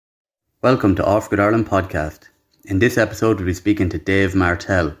Welcome to Offgrid Ireland podcast. In this episode, we'll be speaking to Dave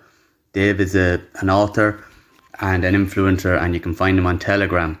Martel. Dave is an author and an influencer, and you can find him on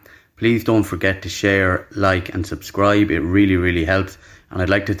Telegram. Please don't forget to share, like and subscribe. It really, really helps. And I'd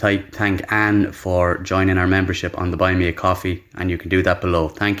like to thank Anne for joining our membership on the Buy Me a Coffee, and you can do that below.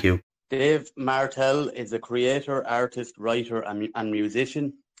 Thank you. Dave Martel is a creator, artist, writer and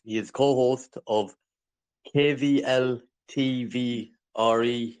musician. He is co-host of KVL TV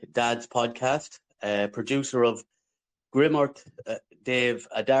Dad's podcast, producer of Grim Earth Dave,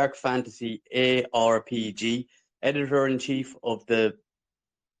 a dark fantasy ARPG, editor-in-chief of the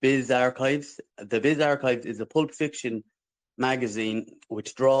Biz Archives. The Biz Archives is a pulp fiction magazine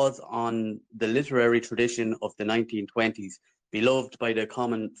which draws on the literary tradition of the 1920s, beloved by the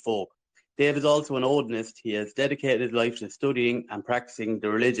common folk. Dave is also an Odinist. He has dedicated his life to studying and practicing the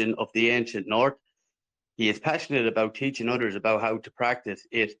religion of the ancient North. He is passionate about teaching others about how to practice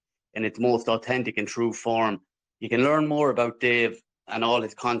it in its most authentic and true form. You can learn more about Dave and all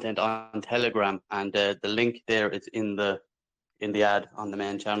his content on Telegram, and the link there is in the ad on the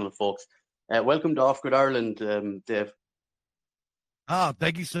main channel, folks. Welcome to Offgrid Ireland, Dave. Oh,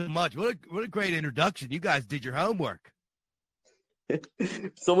 thank you so much. What a great introduction. You guys did your homework.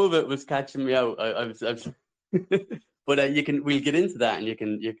 Some of it was catching me out. I was but we'll get into that, and you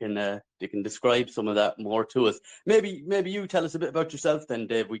can describe some of that more to us. Maybe you tell us a bit about yourself then,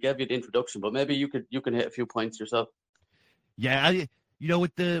 Dave. We gave you the introduction, but maybe you can hit a few points yourself. Yeah,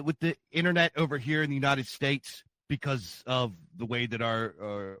 with the internet over here in the United States, because of the way that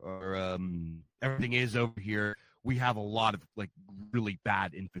our everything is over here, we have a lot of like really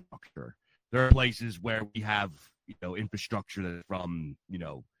bad infrastructure. There are places where we have infrastructure that's from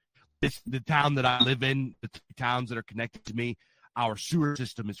the town that I live in, the towns that are connected to me, our sewer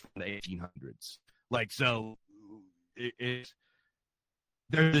system is from the 1800s. Like, so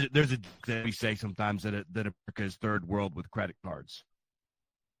there's a joke that we say sometimes that America is third world with credit cards.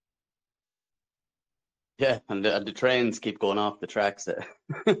 Yeah, and the trains keep going off the tracks there.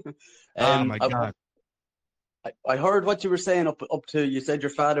 Oh my God. I heard what you were saying up to, you said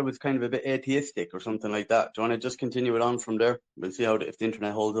your father was kind of a bit atheistic or something like that. Do you want to just continue it on from there? We'll see if the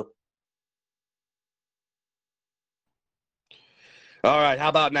internet holds up. All right, how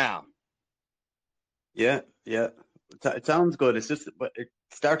about now? Yeah. It sounds good. It's just, but it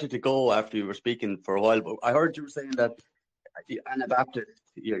started to go after you were speaking for a while. But I heard you were saying that Anabaptist,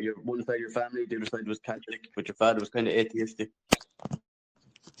 your one side of your family, the other side was Catholic, but your father was kind of atheistic.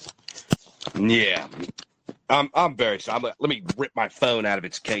 Yeah. I'm very sorry. Let me rip my phone out of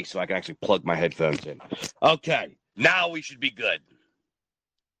its case so I can actually plug my headphones in. Okay, now we should be good.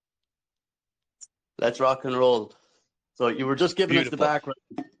 Let's rock and roll. So you were just giving us the background.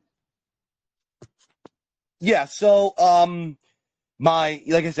 Yeah, so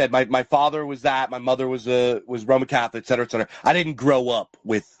like I said, my father was that, my mother was Roman Catholic, et cetera, et cetera. I didn't grow up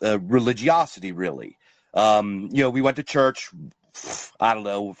with religiosity really. We went to church, I don't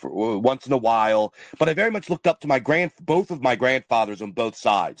know, for once in a while, but I very much looked up to both of my grandfathers on both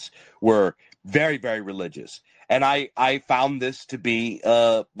sides were very, very religious. And I found this to be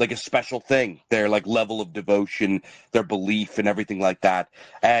like a special thing, their like level of devotion, their belief and everything like that.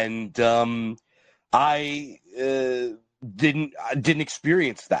 And I didn't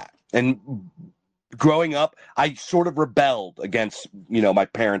experience that. And growing up, I sort of rebelled against, my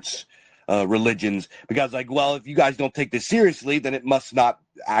parents' religions, because like, well, if you guys don't take this seriously, then it must not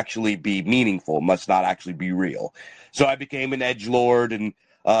actually be meaningful, must not actually be real. So I became an edgelord, and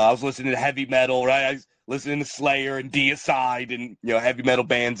I was listening to heavy metal, right? I was listening to Slayer and Deicide and heavy metal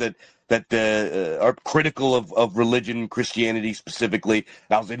bands that are critical of religion, Christianity specifically.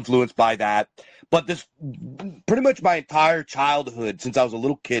 And I was influenced by that. But this pretty much my entire childhood, since I was a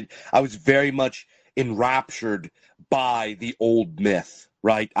little kid, I was very much enraptured by the old myth,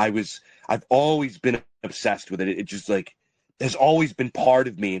 right? I've always been obsessed with it. It just like has always been part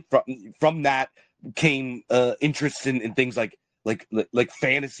of me. From that came interest in things like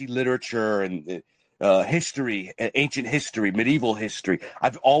fantasy literature and history, ancient history, medieval history.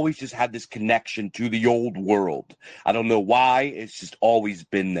 I've always just had this connection to the old world. I don't know why. It's just always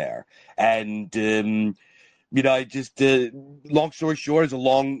been there. And I just long story short, is a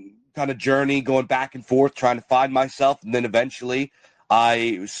long kind of journey going back and forth, trying to find myself, and then eventually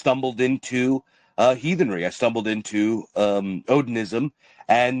I stumbled into heathenry. I stumbled into Odinism,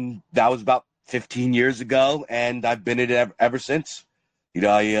 and that was about 15 years ago, and I've been in it ever since.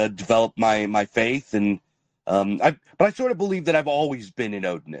 I developed my faith, and but I sort of believe that I've always been an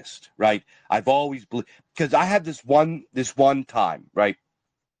Odinist, right? I've always believed, because I had this one time, right?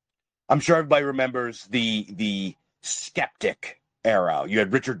 I'm sure everybody remembers the skeptic era. You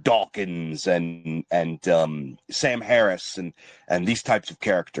had Richard Dawkins and Sam Harris and these types of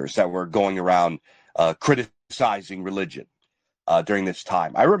characters that were going around criticizing religion during this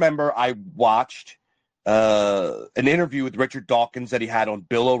time. I remember I watched an interview with Richard Dawkins that he had on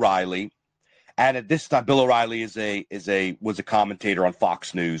Bill O'Reilly, and at this time, Bill O'Reilly was a commentator on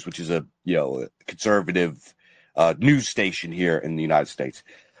Fox News, which is a conservative news station here in the United States.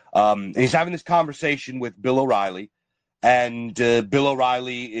 And he's having this conversation with Bill O'Reilly. And Bill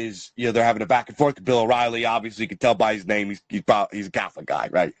O'Reilly is, they're having a back and forth. Bill O'Reilly, obviously, you can tell by his name, he's a Catholic guy,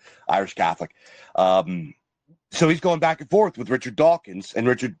 right? Irish Catholic. So he's going back and forth with Richard Dawkins, and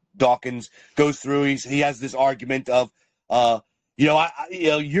Richard Dawkins goes through. He has this argument of,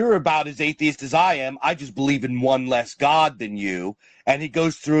 you're about as atheist as I am. I just believe in one less God than you. And he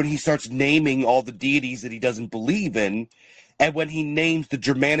goes through and he starts naming all the deities that he doesn't believe in. And when he names the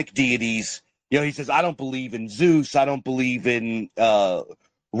Germanic deities, he says, I don't believe in Zeus. I don't believe in Ra.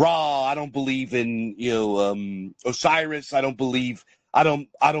 I don't believe in Osiris. I don't believe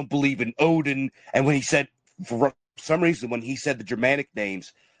in Odin. And when he said, for some reason, when he said the Germanic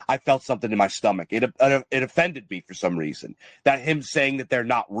names, I felt something in my stomach. It offended me for some reason. That him saying that they're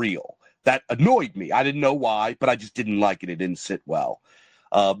not real. That annoyed me. I didn't know why, but I just didn't like it. It didn't sit well.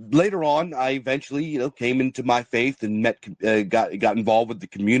 Later on, I eventually, came into my faith and got involved with the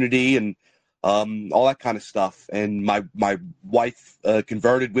community and all that kind of stuff. And my wife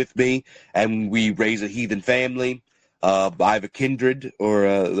converted with me, and we raised a heathen family. I have a kindred, or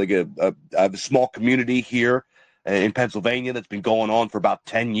I have a small community here in Pennsylvania that's been going on for about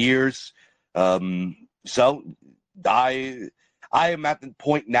 10 years. So I am at the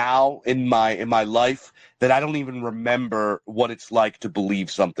point now in my life that I don't even remember what it's like to believe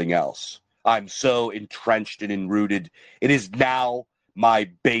something else. I'm so entrenched and enrooted. It is now my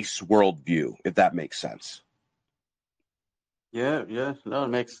base worldview, if that makes sense. Yeah, no, it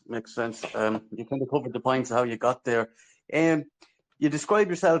makes sense. You kind of covered the points of how you got there. You describe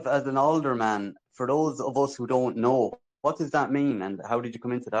yourself as an alderman. For those of us who don't know, what does that mean, and how did you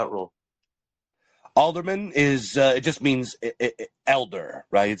come into that role? Alderman is it just means elder,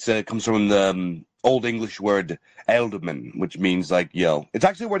 right? It comes from the Old English word ealdorman, which means it's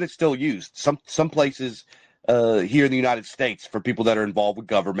actually a word that's still used. Some places here in the United States for people that are involved with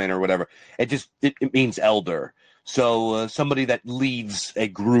government or whatever, it means elder. So somebody that leads a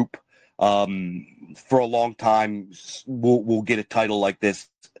group for a long time will get a title like this,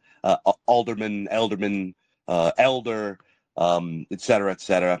 alderman, elder, et cetera, et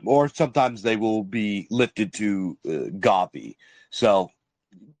cetera. Or sometimes they will be lifted to Gavi. So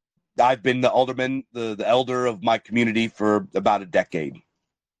I've been the alderman, the elder of my community for about a decade.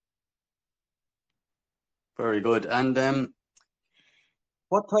 Very good. And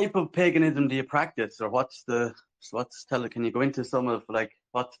what type of paganism do you practice, or can you go into some of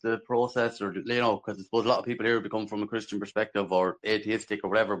what's the process, or because I suppose a lot of people here become from a Christian perspective or atheistic or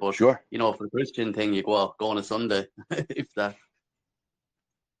whatever, but sure, for the Christian thing, you go on a Sunday, if that.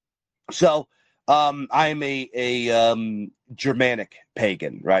 So I'm a Germanic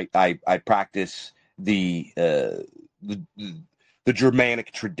pagan, right? I practice the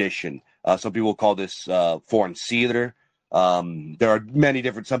Germanic tradition. Some people call this foreign theater. There are many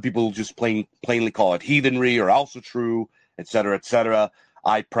different. Some people just plainly call it heathenry or also true, et cetera, et cetera.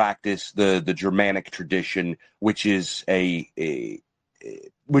 I practice the Germanic tradition, which is which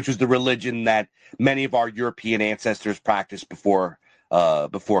was the religion that many of our European ancestors practiced before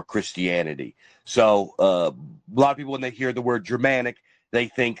Christianity. So a lot of people, when they hear the word Germanic, they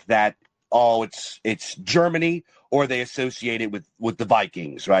think that it's Germany, or they associate it with the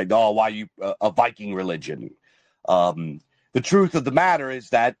Vikings, right? Oh, why you a Viking religion? The truth of the matter is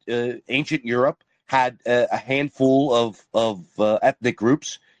that ancient Europe had a handful of ethnic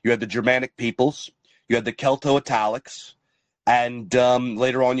groups. You had the Germanic peoples, you had the Celto-Italics, and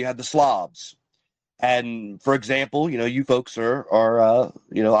later on you had the Slavs. And for example, you folks are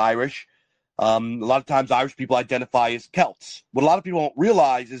Irish. A lot of times Irish people identify as Celts. What a lot of people don't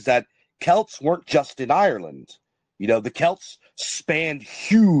realize is that Celts weren't just in Ireland. The Celts spanned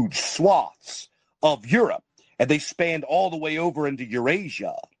huge swaths of Europe, and they spanned all the way over into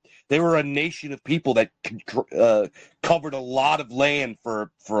Eurasia. They were a nation of people that covered a lot of land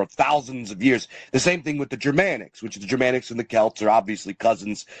for thousands of years. The same thing with the Germanics, which the Germanics and the Celts are obviously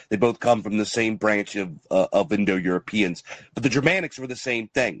cousins. They both come from the same branch of Indo-Europeans. But the Germanics were the same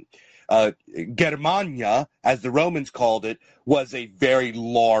thing. Germania, as the Romans called it, was a very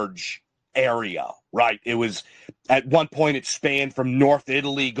large area, right? It was, at one point, it spanned from North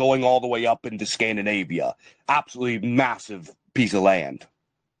Italy going all the way up into Scandinavia. Absolutely massive piece of land.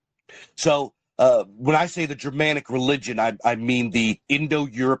 So when I say the Germanic religion, I mean the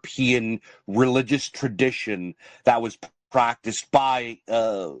Indo-European religious tradition that was practiced by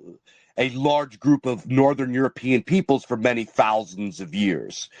a large group of Northern European peoples for many thousands of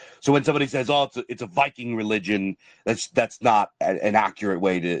years. So when somebody says, "Oh, it's a Viking religion," that's not an accurate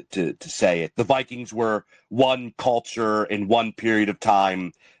way to say it. The Vikings were one culture in one period of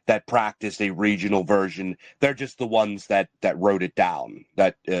time that practiced a regional version. They're just the ones that wrote it down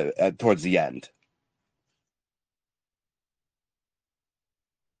that towards the end.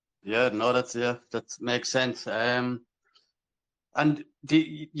 Yeah, no, that makes sense. And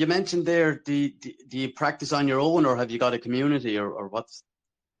you mentioned there, do you practice on your own, or have you got a community, or what's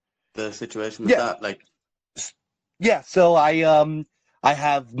the situation with Yeah, that? Like, yeah. So I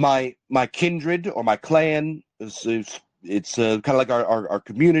have my kindred or my clan. It's kind of like our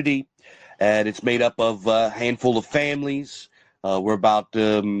community, and it's made up of a handful of families. We're about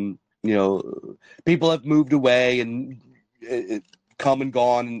people have moved away and come and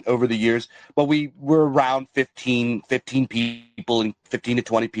gone over the years, but we're around 15 people and 15 to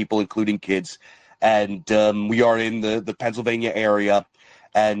 20 people, including kids, and we are in the Pennsylvania area,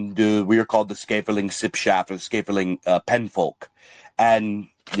 and we are called the Skaferling Sipschaft or the Skaferling Penfolk, and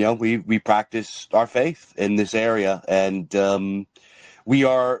we practice our faith in this area, and we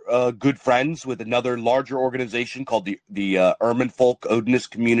are good friends with another larger organization called the Ermenfolk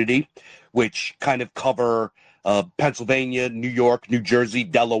Odinist Community, which kind of cover Pennsylvania, New York, New Jersey,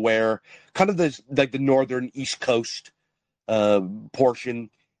 Delaware, kind of like the northern East Coast portion.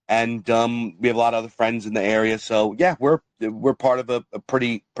 And we have a lot of other friends in the area. So yeah, we're part of a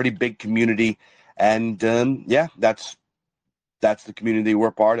pretty big community, and yeah, that's the community we're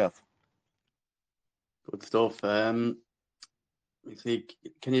part of. good stuff. Let me see.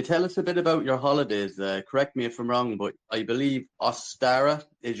 Can you tell us a bit about your holidays? Correct me if I'm wrong, but I believe Ostara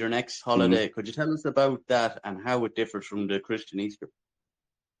is your next Mhm. holiday. Could you tell us about that and how it differs from the Christian Easter?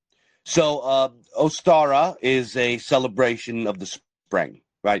 So Ostara is a celebration of the spring,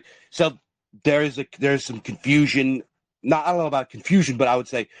 right? So there's some confusion. Not I don't know about confusion, but I would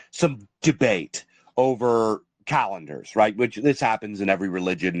say some debate over calendars, right? Which this happens in every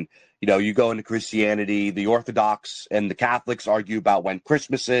religion. You go into Christianity, the Orthodox and the Catholics argue about when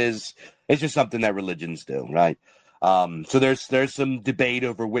Christmas is. It's just something that religions do, right? So there's some debate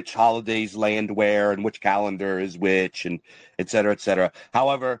over which holidays land where and which calendar is which, and et cetera, et cetera.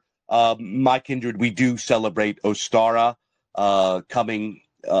 However, my kindred, we do celebrate Ostara coming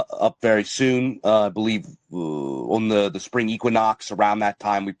up very soon. I believe on the spring equinox, around that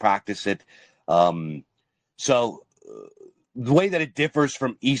time, we practice it. So the way that it differs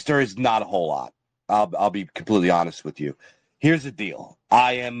from Easter is not a whole lot. I'll be completely honest with you. Here's the deal.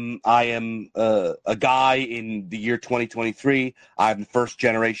 I am a guy in the year 2023. I'm first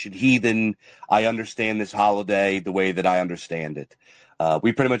generation heathen. I understand this holiday the way that I understand it.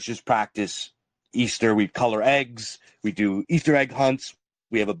 We pretty much just practice Easter. We color eggs. We do Easter egg hunts.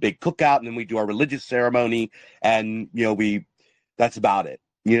 We have a big cookout, and then we do our religious ceremony. And that's about it.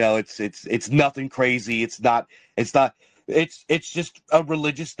 It's nothing crazy. It's not. It's just a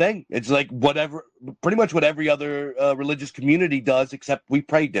religious thing. It's like pretty much what every other religious community does, except we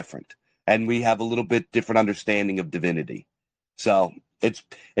pray different and we have a little bit different understanding of divinity. So it's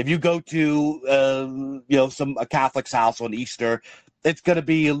if you go to a Catholic's house on Easter, it's going to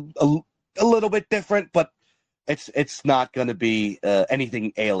be a little bit different, but it's not going to be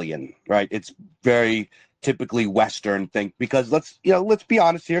anything alien, right? It's very typically Western thing because let's be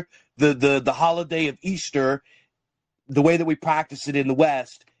honest here. The holiday of Easter, the way that we practice it in the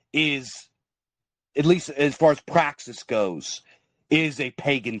West is, at least as far as praxis goes, is a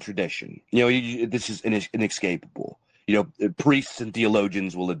pagan tradition. This is inescapable. Priests and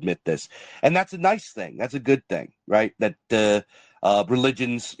theologians will admit this, and that's a nice thing. That's a good thing, right? That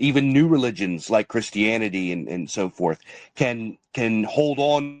religions, even new religions like Christianity and so forth, can hold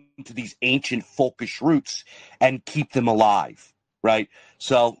on to these ancient folkish roots and keep them alive, right?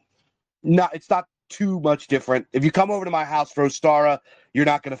 So, it's not too much different. If you come over to my house for Ostara, you're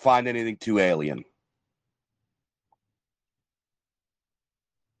not going to find anything too alien.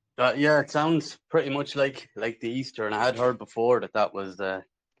 Yeah, it sounds pretty much like the Easter, and I had heard before that was our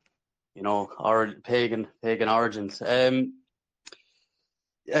pagan origins.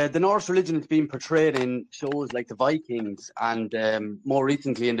 The Norse religion is being portrayed in shows like the Vikings and more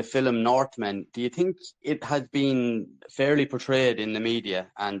recently in the film Northmen. Do you think it has been fairly portrayed in the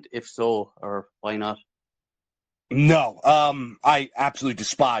media? And if so, or why not? No, I absolutely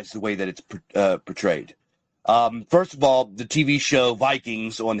despise the way that it's portrayed. First of all, the TV show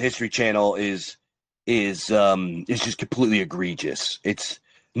Vikings on History Channel is just completely egregious. It's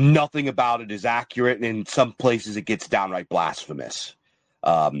Nothing about it is accurate, and in some places it gets downright blasphemous.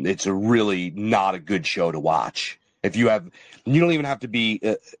 It's a really not a good show to watch. If you don't even have to be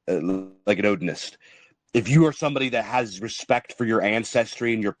like an Odinist. If you are somebody that has respect for your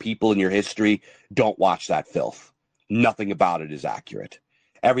ancestry and your people and your history, don't watch that filth. Nothing about it is accurate.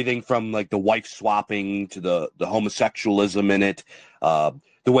 Everything from like the wife swapping to the homosexualism in it,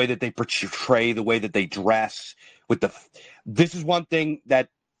 the way that they portray, the way that they dress. This is one thing that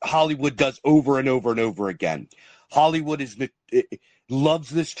Hollywood does over and over and over again. Hollywood loves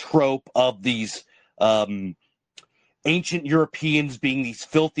this trope of these ancient Europeans being these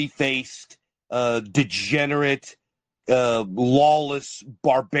filthy-faced, degenerate, lawless,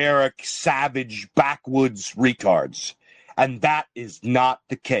 barbaric, savage, backwoods retards. And that is not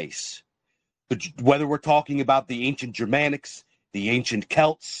the case. Whether we're talking about the ancient Germanics, the ancient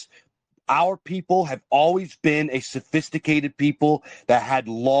Celts, our people have always been a sophisticated people that had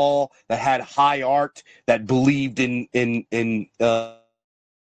law, that had high art, that believed in keep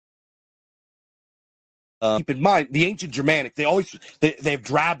in mind, the ancient Germanic, they have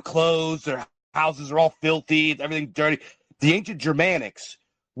drab clothes, their houses are all filthy, everything's dirty. The ancient Germanics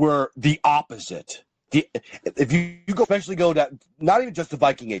were the opposite. If you go, especially go to, not even just the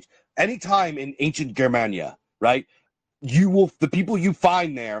Viking Age, anytime in ancient Germania, right, the people you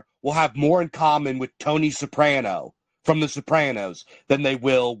find there will have more in common with Tony Soprano from The Sopranos than they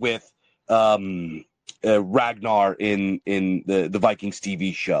will with Ragnar in the Vikings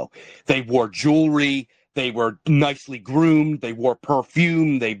TV show. They wore jewelry. They were nicely groomed. They wore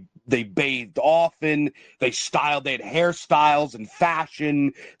perfume. They bathed often. They had hairstyles and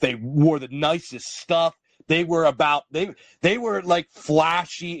fashion. They wore the nicest stuff. They were they were like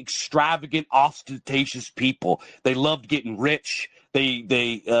flashy, extravagant, ostentatious people. They loved getting rich. They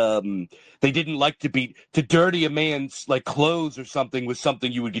didn't like to dirty a man's like clothes or something was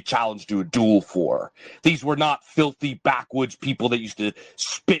something you would get challenged to a duel for. These were not filthy backwoods people that used to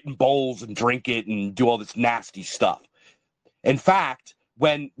spit in bowls and drink it and do all this nasty stuff. In fact,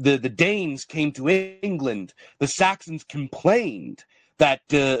 when the Danes came to England, the Saxons complained that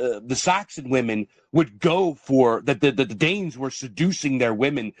the Saxon women would go for that the Danes were seducing their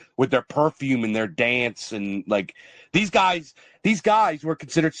women with their perfume and their dance, and like these guys were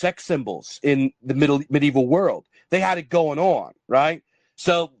considered sex symbols in the medieval world. They had it going on, right?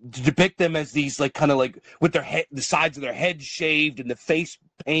 So to depict them as these like kind of like with the sides of their heads shaved and the face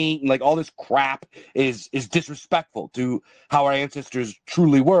paint and like all this crap is disrespectful to how our ancestors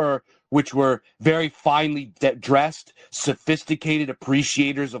truly were, which were very finely dressed, sophisticated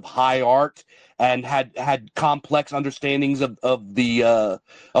appreciators of high art, and had complex understandings of the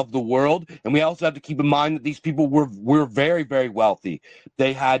world. And we also have to keep in mind that these people were very, very wealthy.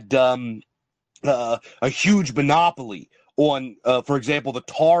 They had a huge monopoly on, for example, the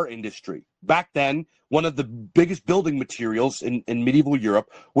tar industry. Back then, one of the biggest building materials in medieval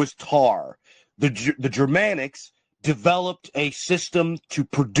Europe was tar. The Germanics developed a system to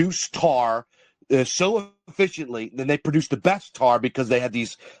produce tar so efficiently that they produced the best tar because they had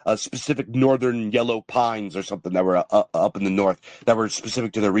these specific northern yellow pines or something that were up in the north that were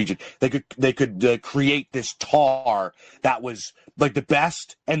specific to their region. They could create this tar that was like the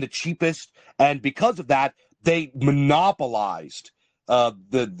best and the cheapest, and because of that, they monopolized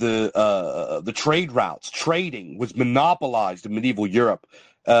the trade routes. Trading was monopolized in medieval Europe.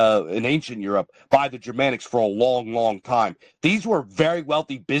 In ancient Europe by the Germanics for a long, long time. These were very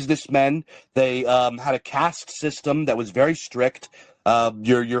wealthy businessmen. They had a caste system that was very strict.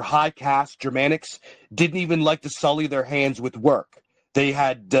 Your high caste Germanics didn't even like to sully their hands with work. They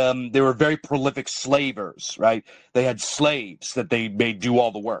were very prolific slavers, right? They had slaves that they made do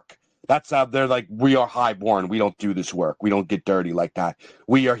all the work. That's how they're like, we are highborn. We don't do this work. We don't get dirty like that.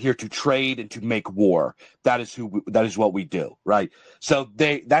 We are here to trade and to make war. That is what we do, right? So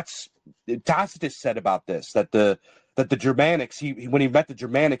Tacitus said about this, that the Germanics, when he met the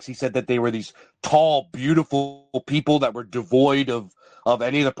Germanics, he said that they were these tall, beautiful people that were devoid of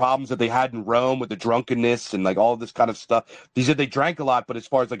any of the problems that they had in Rome with the drunkenness and like all this kind of stuff. He said they drank a lot, but as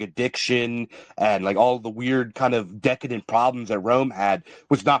far as like addiction and like all the weird kind of decadent problems that Rome had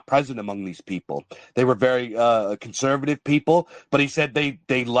was not present among these people. They were very conservative people, but he said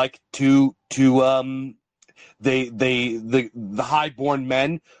they liked to the highborn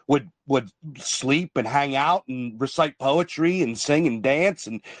men would sleep and hang out and recite poetry and sing and dance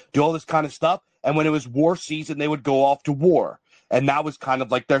and do all this kind of stuff. And when it was war season, they would go off to war. And that was kind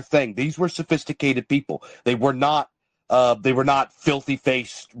of like their thing. These were sophisticated people. They were not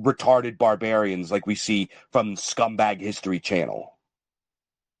filthy-faced, retarded barbarians like we see from Scumbag History Channel.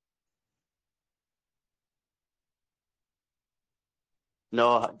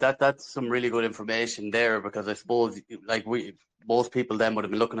 No, that's some really good information there, because I suppose like most people then would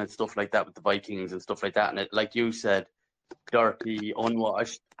have been looking at stuff like that with the Vikings and stuff like that, and it, like you said, dirty,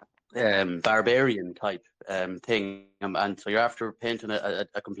 unwashed, barbarian type thing, and so you're after painting a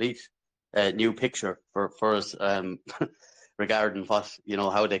complete new picture for us regarding what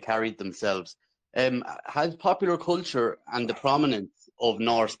how they carried themselves. Has popular culture and the prominence of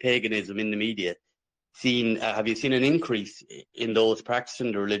Norse paganism in the media have you seen an increase in those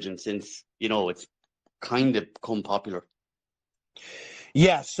practicing the religion since it's kind of become popular?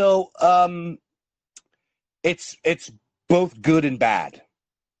 Yeah, so it's both good and bad.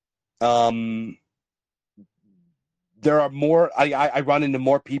 There are more. I run into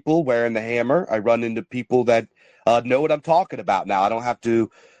more people wearing the hammer. I run into people that know what I'm talking about now. I don't have to.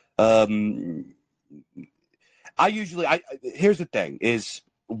 Here's the thing: is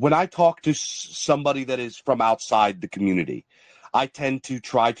when I talk to somebody that is from outside the community, I tend to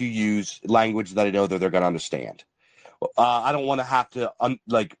try to use language that I know that they're going to understand. I don't want to have to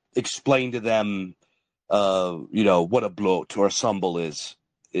explain to them, what a bloat or a symbol is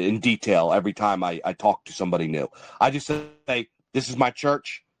in detail every time I talk to somebody new. I just say, this is my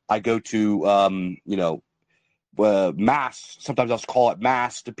church. I go to, mass. Sometimes I'll call it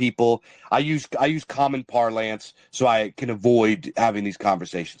mass to people. I use common parlance so I can avoid having these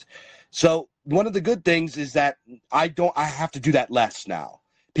conversations. So one of the good things is that I have to do that less now.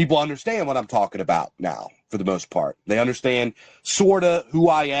 People understand what I'm talking about now, for the most part. They understand sort of who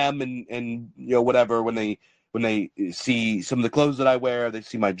I am and whatever when they see some of the clothes that I wear, they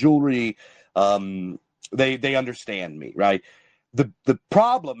see my jewelry, they understand me, right? The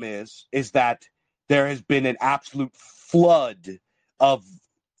problem is that there has been an absolute flood of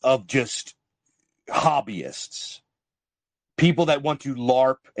just hobbyists. People that want to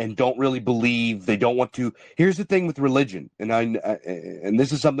LARP and don't really believe. They don't want to. Here's the thing with religion, and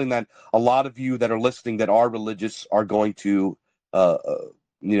this is something that a lot of you that are listening that are religious are going to,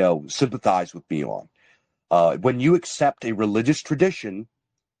 sympathize with me on. When you accept a religious tradition,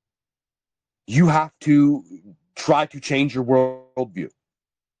 you have to try to change your worldview.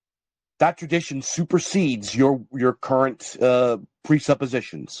 That tradition supersedes your current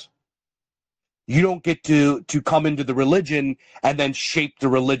presuppositions. You don't get to come into the religion and then shape the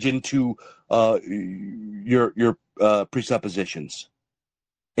religion to your presuppositions.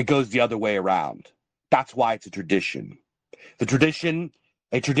 It goes the other way around. That's why it's a tradition. A tradition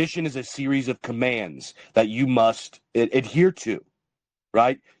is a series of commands that you must adhere to,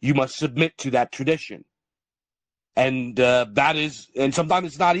 right? You must submit to that tradition. And and sometimes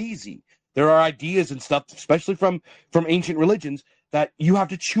it's not easy. There are ideas and stuff, especially from ancient religions, that you have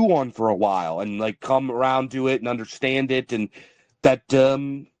to chew on for a while and come around to it and understand it, and that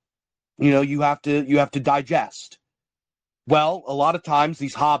you have to digest. Well, a lot of times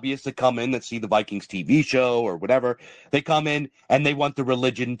these hobbyists that come in that see the Vikings TV show or whatever, they come in and they want the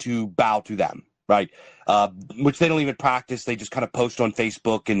religion to bow to them, right? Which they don't even practice. They just kind of post on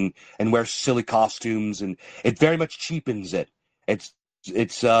Facebook and wear silly costumes, and it very much cheapens it. It's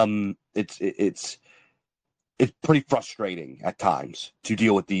pretty frustrating at times to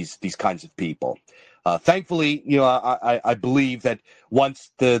deal with these kinds of people. Thankfully, I believe that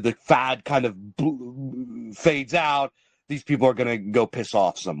once the fad kind of fades out, these people are going to go piss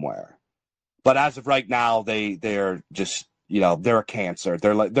off somewhere. But as of right now, they're just they're a cancer.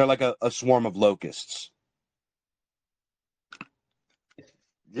 They're like a swarm of locusts.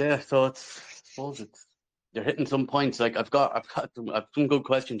 Yeah, so I suppose you're hitting some points. Like I've got some good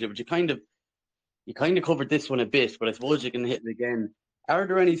questions here, but you kind of covered this one a bit, but I suppose you can hit it again. Are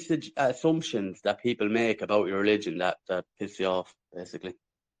there any assumptions that people make about your religion that piss you off, basically?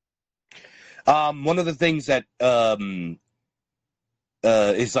 One of the things that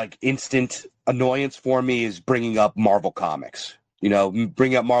is like instant annoyance for me is bringing up Marvel Comics.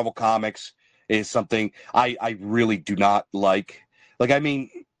 Bringing up Marvel Comics is something I really do not like. I mean,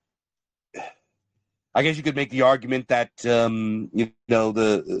 I guess you could make the argument that the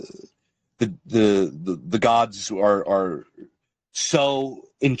gods are so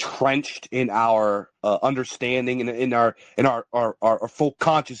entrenched in our understanding and in our full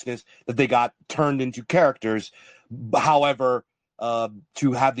consciousness that they got turned into characters. However,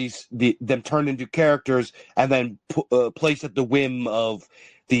 to have them turned into characters and then placed at the whim of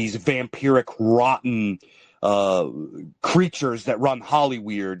these vampiric, rotten creatures that run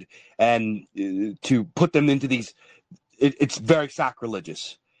Hollyweird, and to put them into these, it's very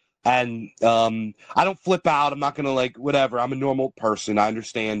sacrilegious. And I don't flip out. I'm not gonna whatever. I'm a normal person. I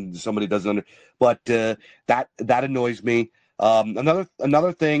understand somebody doesn't but that annoys me.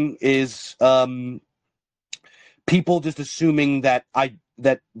 Another thing is people just assuming that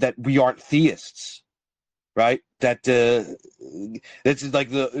we aren't theists, right? That this is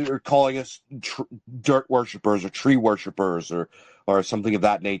like or calling us dirt worshippers or tree worshippers or something of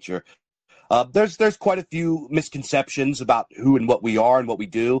that nature. There's quite a few misconceptions about who and what we are and what we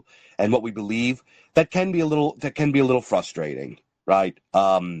do and what we believe that can be a little frustrating, right?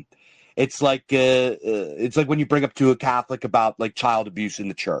 It's like when you bring up to a Catholic about like child abuse in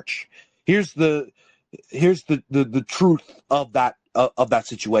the church. Here's the truth of that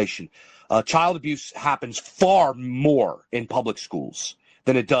situation. Child abuse happens far more in public schools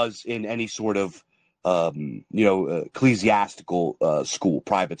than it does in any sort of ecclesiastical school,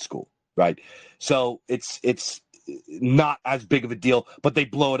 private school. Right. So it's not as big of a deal, but they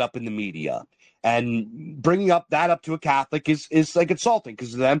blow it up in the media. And bringing up to a Catholic is like insulting,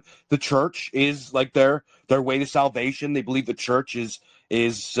 because to them, the church is like their way to salvation. They believe the church is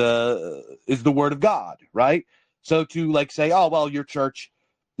the word of God. Right. So to like say, oh, well, your church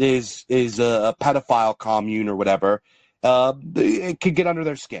is a pedophile commune or whatever, it could get under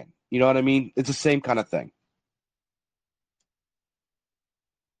their skin. You know what I mean? It's the same kind of thing.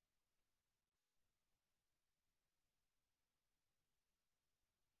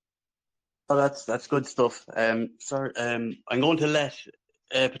 Oh, that's good stuff. Sorry, I'm going to let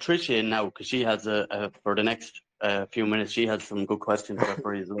Patricia in now because she has for the next few minutes. She has some good questions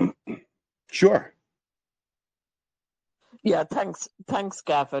for you as well. Sure. Yeah, thanks,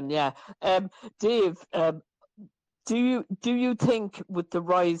 Gavin. Yeah, Dave, do you think with the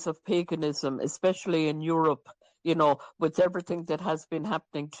rise of paganism, especially in Europe, with everything that has been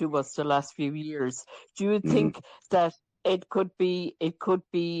happening to us the last few years, do you think that it could be a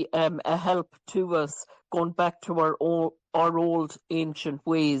help to us going back to our old ancient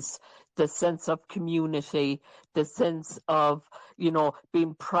ways, the sense of community, the sense of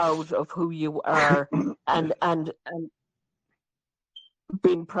being proud of who you are, and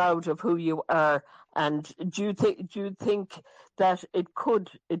being proud of who you are? And do you think that it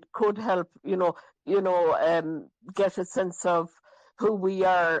could help get a sense of who we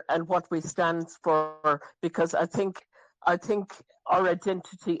are and what we stand for? Because I think our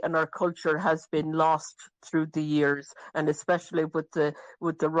identity and our culture has been lost through the years, and especially with the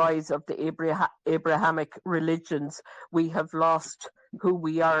rise of the Abrahamic religions, we have lost who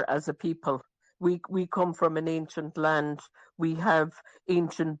we are as a people. We come from an ancient land. We have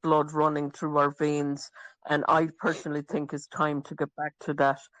ancient blood running through our veins, and I personally think it's time to get back to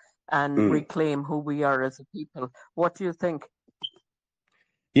that and reclaim who we are as a people. What do you think?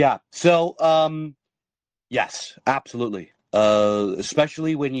 Yeah. So, yes, absolutely.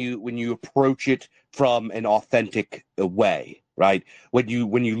 Especially when you approach it from an authentic way, right? When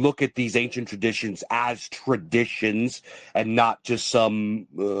you look at these ancient traditions as traditions and not just some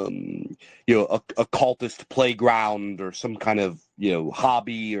occultist playground or some kind of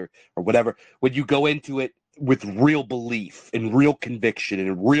hobby or whatever. When you go into it with real belief and real conviction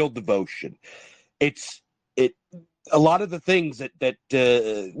and real devotion, a lot of the things that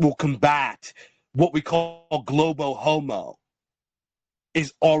will combat what we call globo homo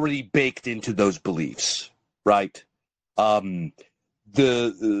is already baked into those beliefs, right? The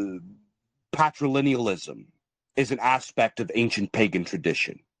patrilinealism is an aspect of ancient pagan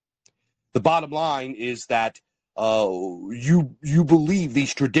tradition. The bottom line is that you believe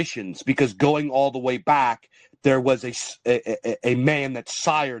these traditions because going all the way back, there was a man that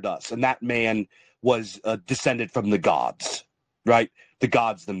sired us, and that man was descended from the gods, right? The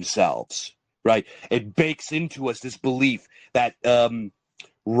gods themselves, right? It bakes into us this belief that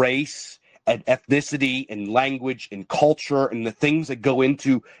race and ethnicity and language and culture and the things that go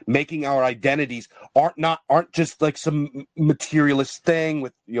into making our identities aren't just like some materialist thing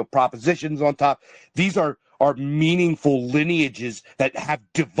with propositions on top. These are meaningful lineages that have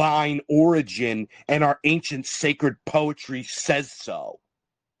divine origin, and our ancient sacred poetry says so,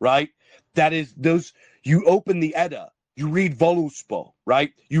 right? That is, those, you open the Edda, you read Voluspa,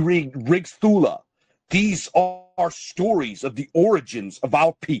 right? You read Rigstula. These are stories of the origins of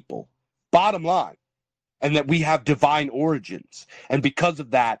our people, bottom line, and that we have divine origins. And because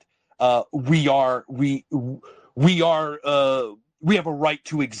of that, we have a right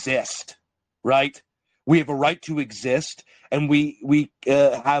to exist, right? We have a right to exist, and we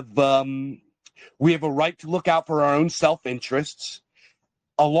have a right to look out for our own self-interests.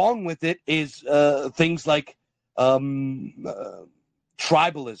 Along with it is things like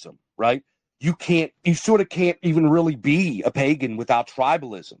tribalism, right? You sort of can't even really be a pagan without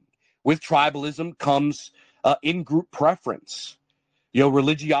tribalism. With tribalism comes in-group preference,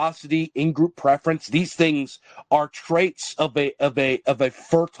 religiosity, in-group preference. These things are traits of a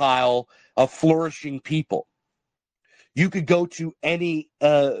fertile, flourishing people, You could go to any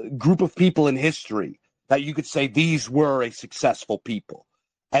group of people in history that you could say these were a successful people,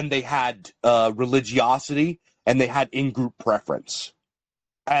 and they had religiosity and they had in-group preference.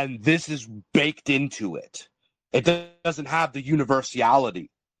 And this is baked into it. It doesn't have the universality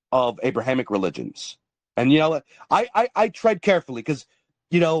of Abrahamic religions. And, I tread carefully because,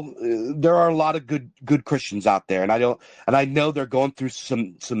 there are a lot of good Christians out there. And I know they're going through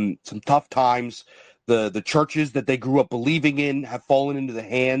some tough times. The churches that they grew up believing in have fallen into the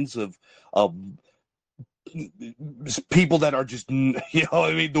hands of people that are just,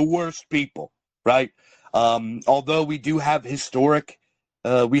 the worst people, right? Although we do have historic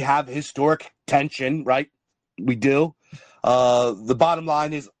tension, right? We do. The bottom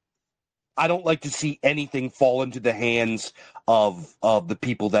line is, I don't like to see anything fall into the hands of the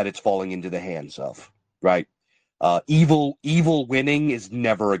people that it's falling into the hands of, right? Evil winning is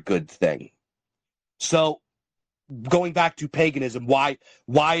never a good thing. So going back to paganism, why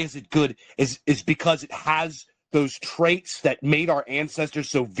is it good? Is because it has those traits that made our ancestors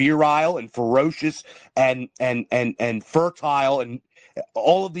so virile and ferocious and fertile and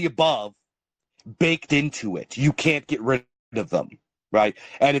all of the above baked into it. You can't get rid of them, right?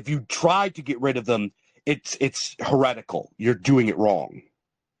 And if you try to get rid of them, it's heretical. You're doing it wrong.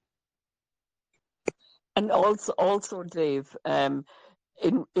 And also, Dave, in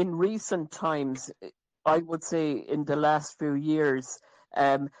recent times, I would say in the last few years,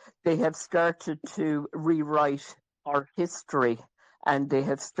 they have started to rewrite our history, and they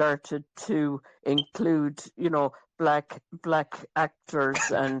have started to include, black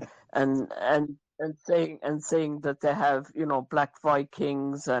actors and saying that they have, black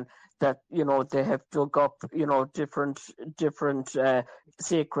Vikings, and that, they have dug up, different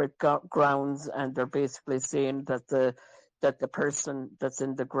sacred grounds, and they're basically saying that the person that's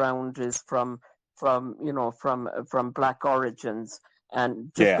in the ground is from black origins,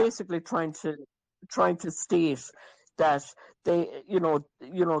 and just basically trying to state that they,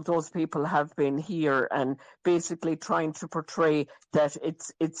 those people have been here, and basically trying to portray that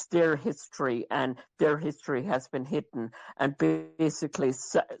it's their history, and their history has been hidden, and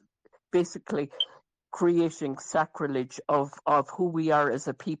basically creating sacrilege of who we are as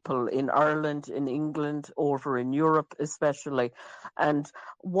a people in Ireland, in England, over in Europe especially. And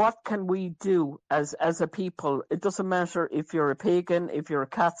what can we do as a people? It doesn't matter if you're a pagan, if you're a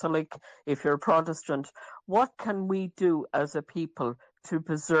Catholic, if you're a Protestant. What can we do as a people to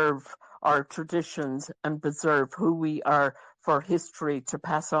preserve our traditions and preserve who we are for history to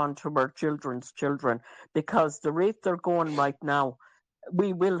pass on to our children's children? Because the rate they're going right now,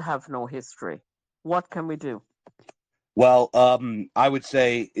 we will have no history. What can we do? Well, I would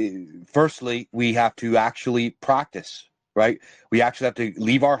say, firstly, we have to actually practice, right? We actually have to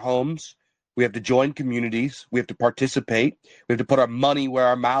leave our homes. We have to join communities. We have to participate. We have to put our money where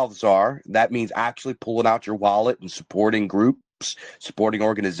our mouths are. That means actually pulling out your wallet and supporting groups, supporting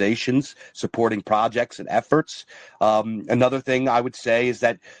organizations, supporting projects and efforts. Another thing I would say is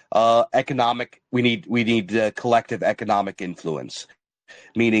that we need collective economic influence.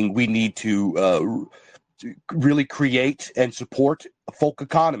 Meaning we need to really create and support a folk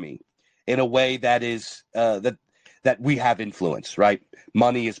economy in a way that is that we have influence, right?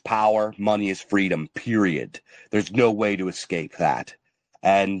 Money is power, money is freedom, period. There's no way to escape that.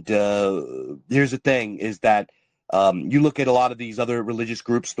 And here's the thing is that you look at a lot of these other religious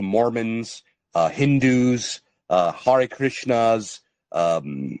groups, the Mormons, Hindus, Hare Krishnas, all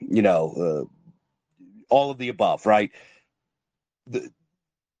of the above, right?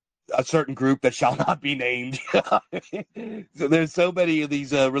 A certain group that shall not be named. So there's so many of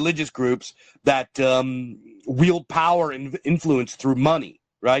these religious groups that wield power and influence through money,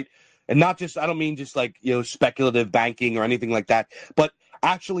 right? And not just, I don't mean just like, speculative banking or anything like that, but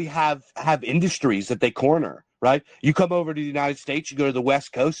actually have industries that they corner, right? You come over to the United States, you go to the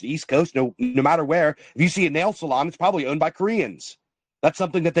West Coast, East Coast, no matter where, if you see a nail salon, it's probably owned by Koreans. That's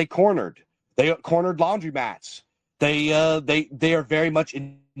something that they cornered. They cornered laundromats. They are very much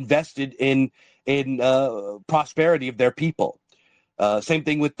invested in prosperity of their people. Same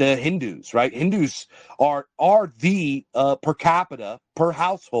thing with the Hindus, right? Hindus are the per capita, per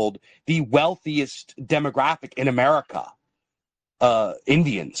household, the wealthiest demographic in America.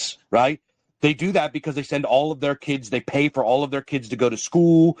 Indians, right? They do that because they send all of their kids, they pay for all of their kids to go to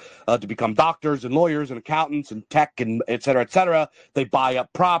school, to become doctors and lawyers and accountants and tech and et cetera, et cetera. They buy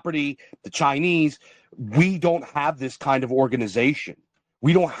up property. The Chinese, we don't have this kind of organization.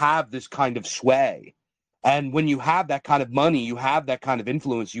 We don't have this kind of sway. And when you have that kind of money, you have that kind of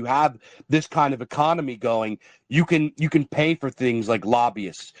influence, you have this kind of economy going, you can pay for things like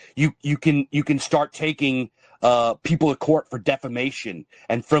lobbyists. You can start taking people to court for defamation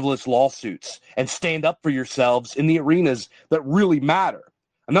and frivolous lawsuits and stand up for yourselves in the arenas that really matter.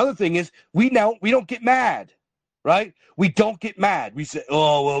 Another thing is we don't get mad, right? We don't get mad. We say,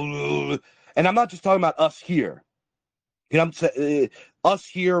 oh, well, and I'm not just talking about us here. You know, I'm saying us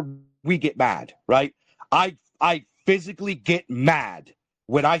here, we get mad, right? I physically get mad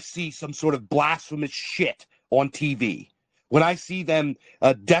when I see some sort of blasphemous shit on TV. When I see them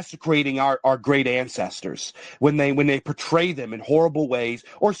desecrating our great ancestors, when they portray them in horrible ways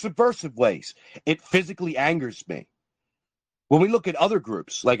or subversive ways, it physically angers me. When we look at other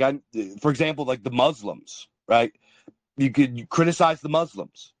groups, like for example, like the Muslims, right? You criticize the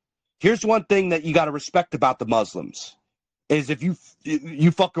Muslims. Here's one thing that you got to respect about the Muslims is if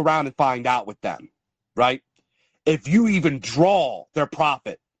you fuck around and find out with them, right? If you even draw their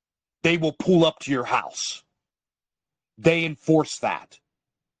prophet, they will pull up to your house. They enforce that,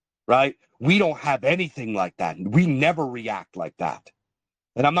 right? We don't have anything like that. We never react like that.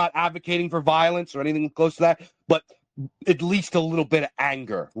 And I'm not advocating for violence or anything close to that, but at least a little bit of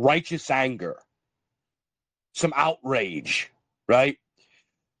anger, righteous anger, some outrage, right?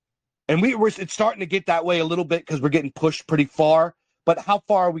 And it's starting to get that way a little bit because we're getting pushed pretty far. But how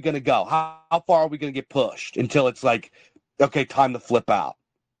far are we going to go? How far are we going to get pushed until it's like, okay, time to flip out?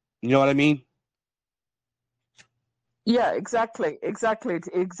 You know what I mean? Yeah, exactly,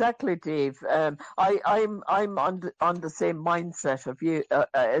 Dave. I'm on the same mindset of you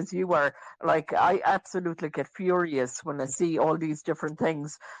as you are. Like, I absolutely get furious when I see all these different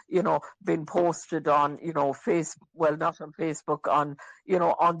things, being posted on, well, not on Facebook, on,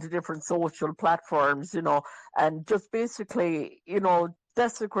 on the different social platforms, and just basically,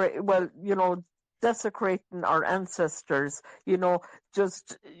 desecrating our ancestors,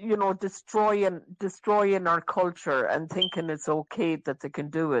 just destroying our culture and thinking it's okay that they can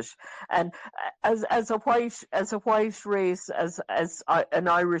do it. And as a white race, as an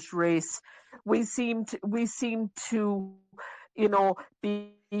Irish race, we seem to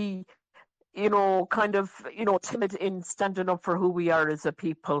be kind of, timid in standing up for who we are as a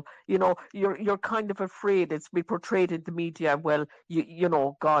people. You're kind of afraid. It's been portrayed in the media. Well,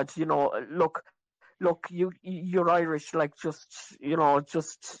 God, look, you're Irish, like, just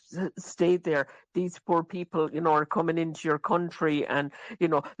stay there. These poor people, are coming into your country, and,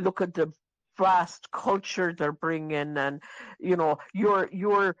 look at the vast culture they're bringing, and,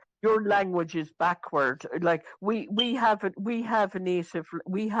 your language is backward. Like, we have a native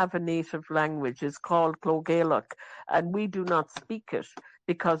language. It's called Clogaelic, and we do not speak it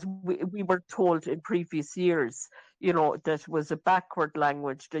because we were told in previous years, that was a backward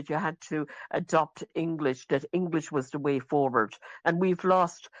language, that you had to adopt English, that English was the way forward. And we've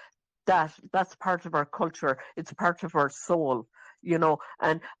lost that. That's part of our culture. It's part of our soul,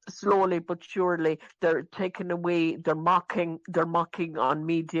 and slowly but surely they're taking away, they're mocking on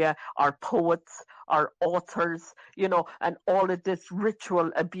media, our poets, our authors, and all of this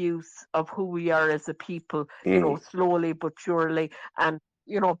ritual abuse of who we are as a people, slowly but surely. And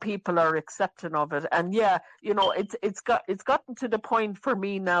people are accepting of it. And yeah, it's gotten to the point for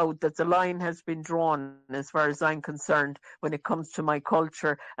me now that the line has been drawn, as far as I'm concerned, when it comes to my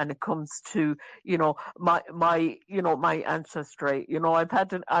culture and it comes to, my ancestry.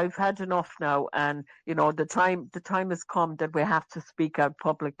 I've had enough now, and the time has come that we have to speak out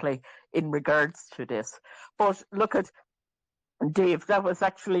publicly in regards to this. But look at Dave, that was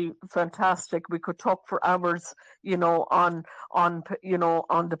actually fantastic. We could talk for hours, on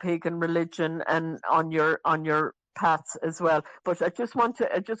the pagan religion and on your paths as well. But I just want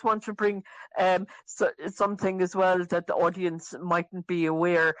to bring something as well that the audience mightn't be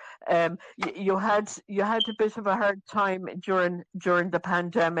aware. You had a bit of a hard time during the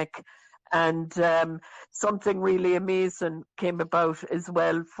pandemic, and something really amazing came about as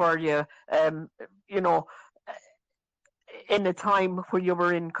well for you. In a time when you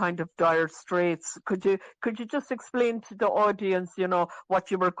were in kind of dire straits. Could you just explain to the audience,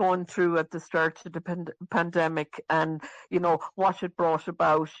 what you were going through at the start of the pandemic, and what it brought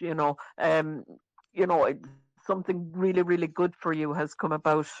about? Something really, really good for you has come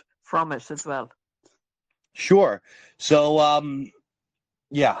about from it as well. Sure. So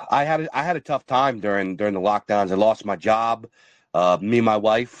yeah, I had a tough time during the lockdowns. I lost my job. Me and my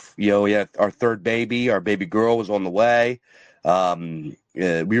wife, we had our third baby. Our baby girl was on the way.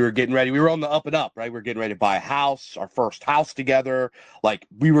 We were getting ready. We were on the up and up, right? We were getting ready to buy a house, our first house together. Like,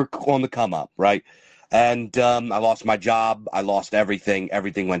 we were on the come up, right? And I lost my job. I lost everything.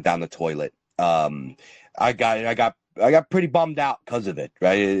 Everything went down the toilet. I got pretty bummed out because of it,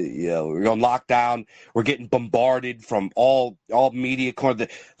 right? We're on lockdown. We're getting bombarded from all media corners.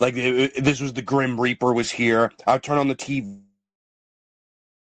 This was the Grim Reaper was here. I would turn on the TV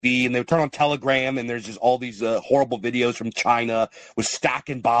and they would turn on Telegram, and there's just all these horrible videos from China with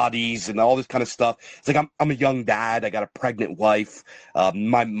stacking bodies and all this kind of stuff. It's like I'm a young dad. I got a pregnant wife.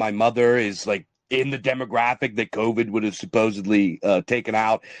 My mother is like in the demographic that COVID would have supposedly taken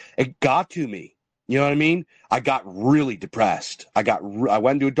out. It got to me. You know what I mean? I got really depressed. I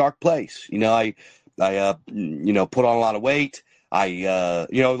went into a dark place. I put on a lot of weight.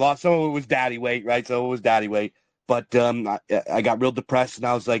 Lost some of it was daddy weight, right? So it was daddy weight. But I got real depressed, and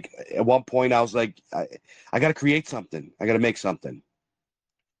I was like, at one point, I was like, I got to create something. I got to make something.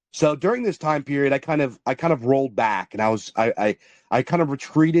 So during this time period, I kind of rolled back, and I kind of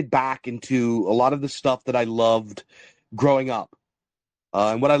retreated back into a lot of the stuff that I loved growing up.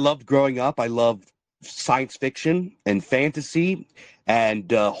 And what I loved growing up, I loved science fiction and fantasy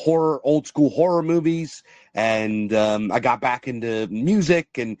and old school horror movies. And I got back into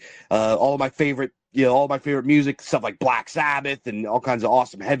music and all my favorite music, stuff like Black Sabbath and all kinds of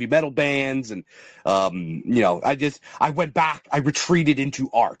awesome heavy metal bands. And, I went back, I retreated into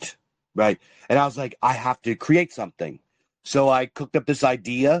art, right? And I was like, I have to create something. So I cooked up this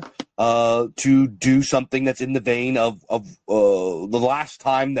idea to do something that's in the vein of the last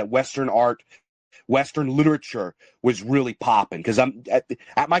time that Western literature was really popping. Because I'm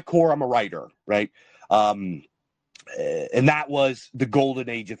at my core, I'm a writer, right? And that was the golden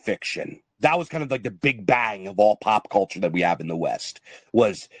age of fiction. That was kind of like the big bang of all pop culture that we have in the West,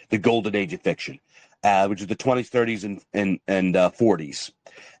 was the golden age of fiction, which is the 20s, 30s, and 40s.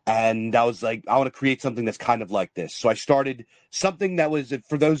 And I was like, I want to create something that's kind of like this. So I started something that was,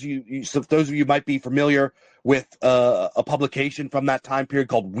 for those of you might be familiar with a publication from that time period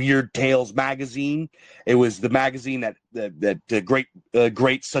called Weird Tales magazine. It was the magazine that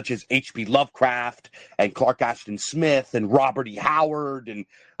greats such as H.P. Lovecraft and Clark Ashton Smith and Robert E. Howard and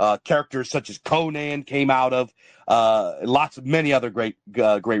characters such as Conan came out of. Many other great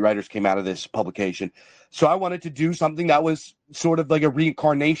writers came out of this publication. So I wanted to do something that was sort of like a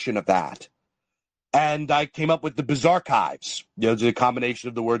reincarnation of that. And I came up with the Bizarchives. It's a combination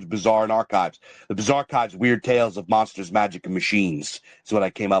of the words bizarre and archives. The Bizarchives, Weird Tales of Monsters, Magic, and Machines is what I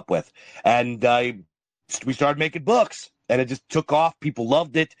came up with. And we started making books, and it just took off. People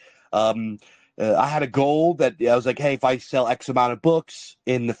loved it. I had a goal that I was like, hey, if I sell X amount of books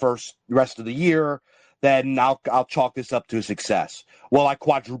in the rest of the year, then I'll chalk this up to a success. Well, I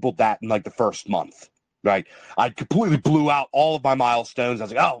quadrupled that in like the first month. Right, I completely blew out all of my milestones. I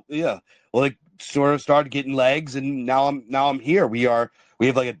was like, oh yeah, well, it sort of started getting legs, and now I'm here. We have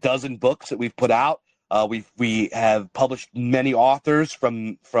like a dozen books that we've put out. We have published many authors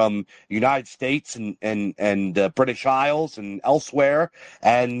from United States and British Isles and elsewhere,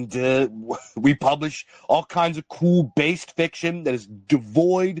 and we publish all kinds of cool based fiction that is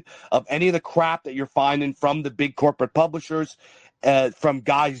devoid of any of the crap that you're finding from the big corporate publishers, from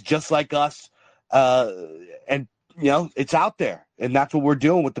guys just like us. And it's out there, and that's what we're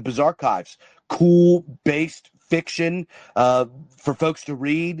doing with the Bizarchives. Cool based fiction for folks to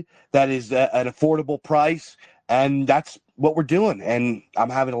read that is at an affordable price, and that's what we're doing, and I'm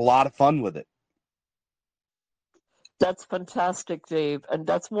having a lot of fun with it. That's fantastic, Dave. And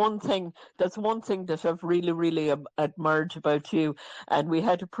that's one thing that I've really, really admired about you. And we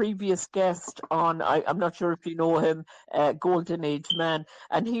had a previous guest on, I'm not sure if you know him, Golden Age Man,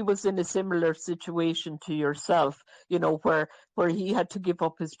 and he was in a similar situation to yourself, where he had to give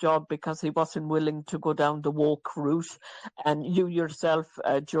up his job because he wasn't willing to go down the woke route. And you yourself,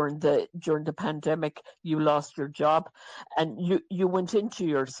 during the pandemic, you lost your job, and you went into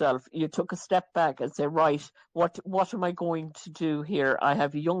yourself. You took a step back and said, right, what am I going to do here? I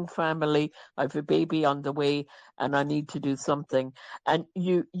have a young family, I have a baby on the way, and I need to do something. And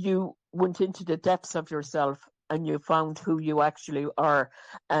you went into the depths of yourself, and you found who you actually are,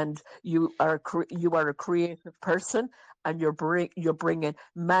 and you are a creative person, and you're bringing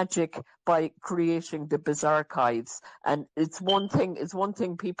magic by creating the Bizarchives. And it's one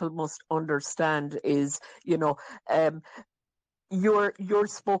thing people must understand is, your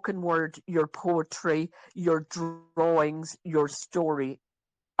spoken word, your poetry, your drawings, your story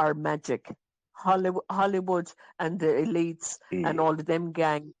are magic. Hollywood and the elites and all of them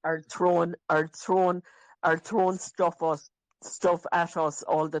gang are throwing stuff at us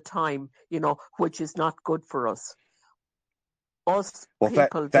all the time, which is not good for us.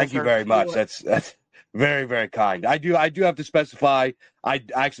 Thank you very much. That's very, very kind. I do have to specify, I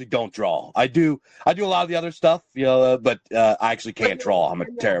actually don't draw. I do a lot of the other stuff, but I actually can't draw. I'm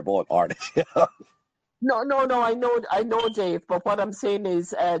a terrible artist. No. I know, Dave. But what I'm saying is,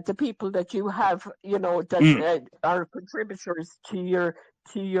 the people that you have, that Mm, are contributors to your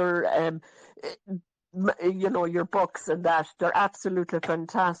your books and that, they're absolutely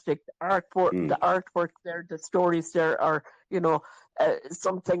fantastic. mm. The artwork there, the stories there are, you know,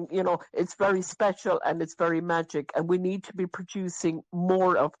 something, it's very special and it's very magic. And we need to be producing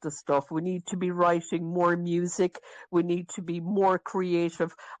more of the stuff. We need to be writing more music. We need to be more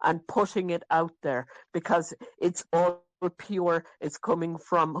creative and putting it out there, because it's all pure. It's coming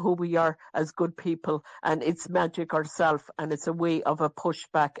from who we are as good people, and it's magic ourselves, and it's a way of a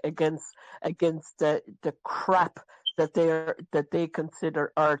pushback against the crap that they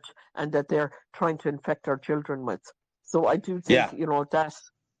consider art, and that they're trying to infect our children with. So I do think, Yeah. that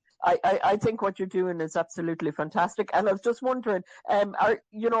I think what you're doing is absolutely fantastic. And I was just wondering, are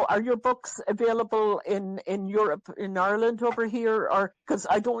your books available in Europe, in Ireland over here, or because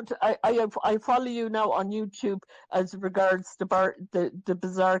I follow you now on YouTube as regards the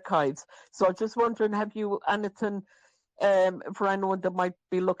Bizarre Archives. So I'm just wondering, have you anything for anyone that might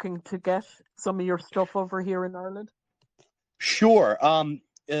be looking to get some of your stuff over here in Ireland? Sure.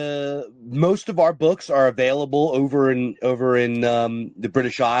 Most of our books are available over in the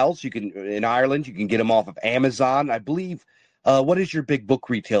British Isles. In Ireland, you can get them off of Amazon, I believe. What is your big book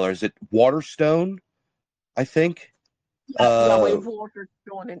retailer? Is it Waterstone? I think. Yeah, we Uh, have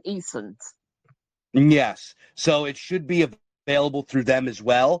Waterstone in Easons. yes. So it should be available through them as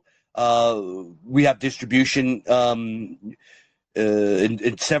well. We have distribution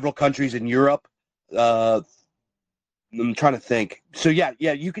in several countries in Europe. I'm trying to think. So yeah,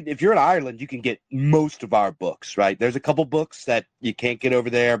 you can, if you're in Ireland, you can get most of our books, right? There's a couple books that you can't get over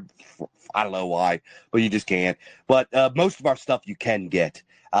there. I don't know why, but you just can't. But most of our stuff you can get.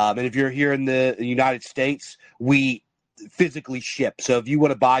 And if you're here in the United States, we physically ship. So if you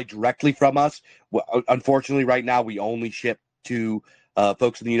want to buy directly from us, well, unfortunately, right now we only ship to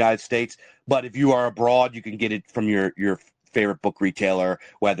folks in the United States. But if you are abroad, you can get it from your favorite book retailer,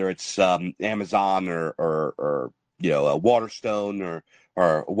 whether it's Amazon or a Waterstone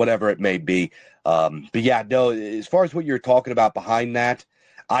or whatever it may be. But yeah, no, as far as what you're talking about behind that,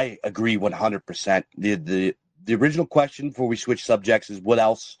 I agree 100%. The original question before we switch subjects is what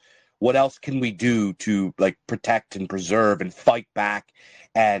else can we do to like protect and preserve and fight back?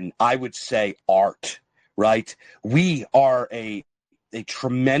 And I would say art, right? We are a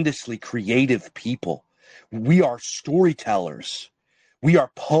tremendously creative people. We are storytellers. We are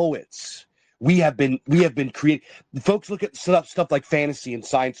poets. We have been creating. Folks look at stuff like fantasy and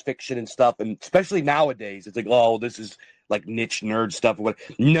science fiction and stuff, and especially nowadays, it's like, oh, this is like niche nerd stuff or what.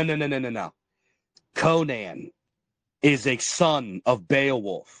 No. Conan is a son of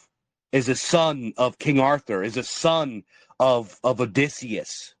Beowulf, is a son of King Arthur, is a son of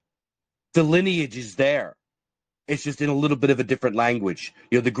Odysseus. The lineage is there. It's just in a little bit of a different language.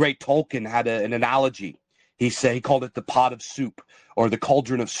 The great Tolkien had an analogy. He called it the pot of soup or the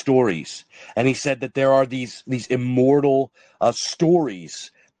cauldron of stories. And he said that there are these immortal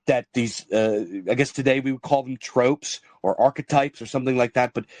stories that I guess today we would call them tropes or archetypes or something like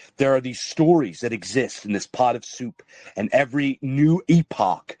that. But there are these stories that exist in this pot of soup. And every new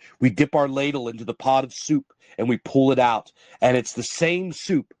epoch, we dip our ladle into the pot of soup and we pull it out. And it's the same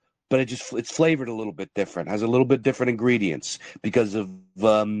soup, but it's flavored a little bit different, has a little bit different ingredients because of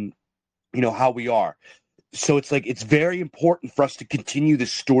how we are. So it's like it's very important for us to continue the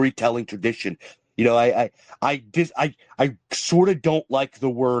storytelling tradition. I sort of don't like the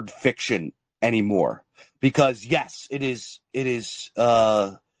word fiction anymore because yes, is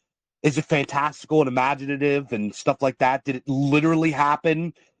it fantastical and imaginative and stuff like that? Did it literally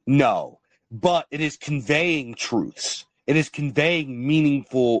happen? No, but it is conveying truths. It is conveying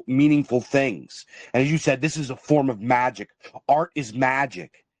meaningful things. And as you said, this is a form of magic. Art is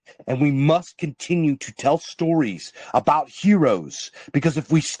magic. And we must continue to tell stories about heroes, because if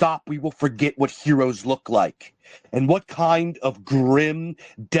we stop, we will forget what heroes look like. And what kind of grim,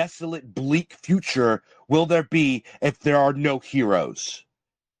 desolate, bleak future will there be if there are no heroes?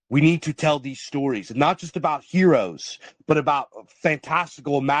 We need to tell these stories, and not just about heroes, but about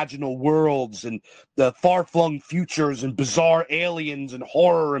fantastical, imaginal worlds and the far-flung futures and bizarre aliens and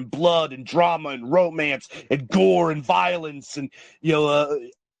horror and blood and drama and romance and gore and violence and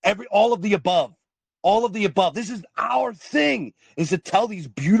all of the above. All of the above. This is our thing, is to tell these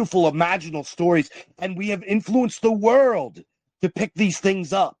beautiful, imaginal stories, and we have influenced the world to pick these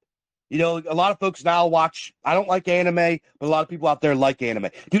things up. A lot of folks now watch, I don't like anime, but a lot of people out there like anime.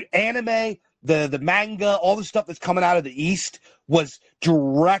 Dude, anime, the manga, all the stuff that's coming out of the East was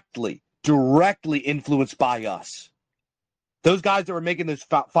directly influenced by us. Those guys that were making those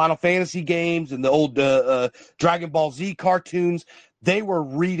Final Fantasy games and the old Dragon Ball Z cartoons, they were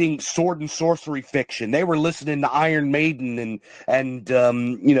reading sword and sorcery fiction. They were listening to Iron Maiden and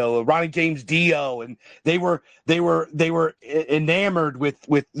Ronnie James Dio, and they were enamored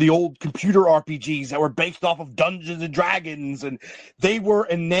with the old computer RPGs that were based off of Dungeons and Dragons, and they were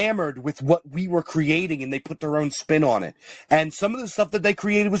enamored with what we were creating, and they put their own spin on it. And some of the stuff that they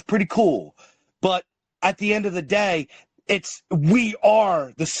created was pretty cool, but at the end of the day, we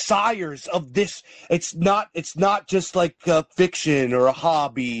are the sires of this. It's not just like fiction or a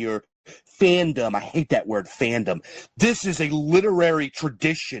hobby or fandom. I hate that word, fandom. This is a literary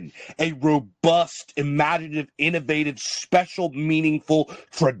tradition, a robust, imaginative, innovative, special, meaningful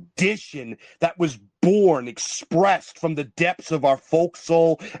tradition that was born, expressed from the depths of our folk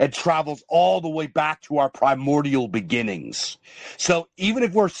soul and travels all the way back to our primordial beginnings. So even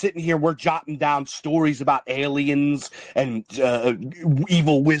if we're sitting here, we're jotting down stories about aliens and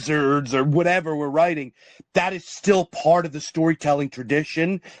evil wizards or whatever we're writing, that is still part of the storytelling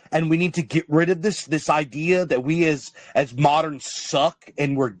tradition. And we need to get rid of this idea that we as moderns suck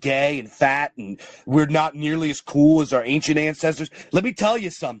and we're gay and fat and we're not nearly as cool as our ancient ancestors. Let me tell you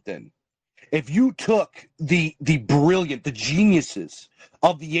something. If you took the brilliant, the geniuses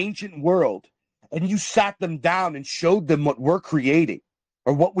of the ancient world, and you sat them down and showed them what we're creating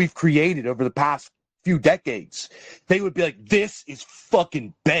or what we've created over the past few decades, they would be like, this is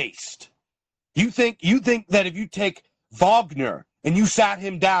fucking based. You think that if you take Wagner and you sat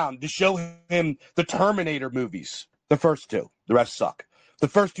him down to show him the Terminator movies, the first two, the rest suck, the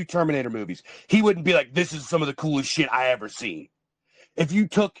first two Terminator movies, he wouldn't be like, this is some of the coolest shit I ever seen. If you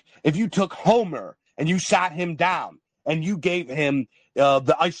took Homer and you sat him down and you gave him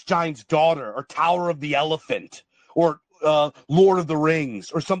the Ice Giant's Daughter or Tower of the Elephant or Lord of the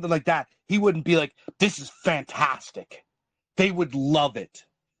Rings or something like that, he wouldn't be like, this is fantastic. They would love it.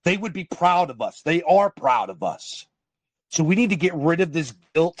 They would be proud of us. They are proud of us. So we need to get rid of this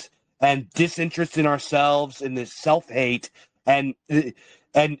guilt and disinterest in ourselves and this self-hate and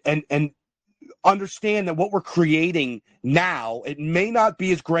understand that what we're creating now, it may not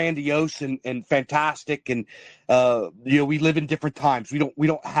be as grandiose and fantastic, and we live in different times. We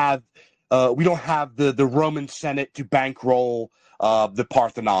don't have the Roman Senate to bankroll the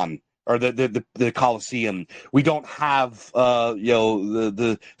Parthenon or the Colosseum. We don't have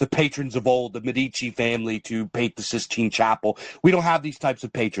the patrons of old, the Medici family, to paint the Sistine Chapel. We don't have these types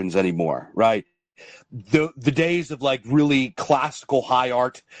of patrons anymore, right? The days of like really classical high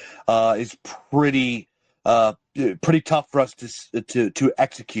art is pretty tough for us to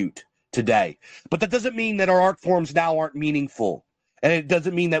execute today. But that doesn't mean that our art forms now aren't meaningful, and it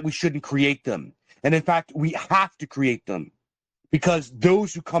doesn't mean that we shouldn't create them. And in fact, we have to create them, because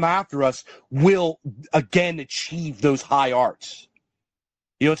those who come after us will again achieve those high arts.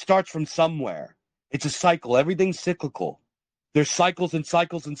 It starts from somewhere. It's a cycle. Everything's cyclical. There's cycles and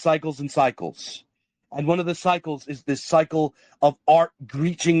cycles and cycles and cycles. And one of the cycles is this cycle of art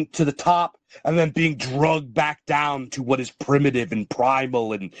reaching to the top and then being drugged back down to what is primitive and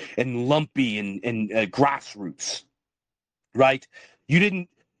primal and lumpy and grassroots, right? You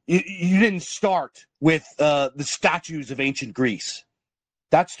didn't start with the statues of ancient Greece.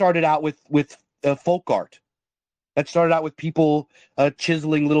 That started out with folk art. That started out with people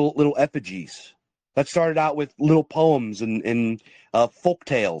chiseling little effigies. That started out with little poems and folk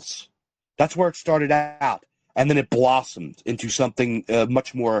tales. That's where it started out, and then it blossomed into something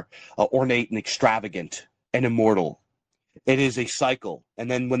much more ornate and extravagant and immortal. It is a cycle, and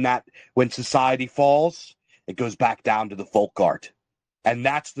then when society falls, it goes back down to the folk art, and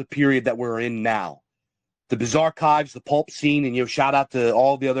that's the period that we're in now. The Bizarchives, the pulp scene, and shout out to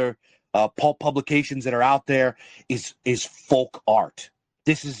all the other pulp publications that are out there, is folk art.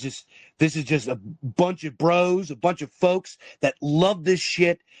 This is just a bunch of bros, a bunch of folks that love this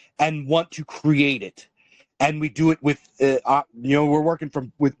shit and want to create it. And we do it with, we're working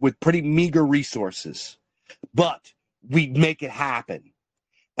with pretty meager resources, but we make it happen.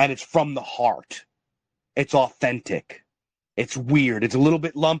 And it's from the heart. It's authentic. It's weird. It's a little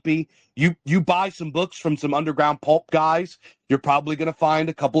bit lumpy. You buy some books from some underground pulp guys, you're probably going to find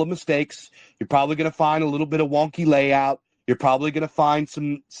a couple of mistakes. You're probably going to find a little bit of wonky layout. You're probably going to find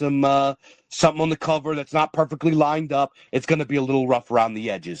some something on the cover that's not perfectly lined up. It's going to be a little rough around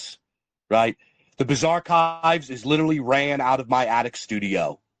the edges, right? The Bizarchives is literally ran out of my attic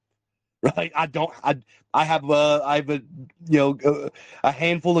studio, right? I have a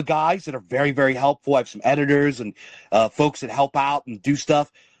handful of guys that are very, very helpful. I have some editors and folks that help out and do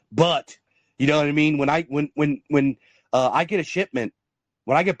stuff. But you know what I mean? When I get a shipment,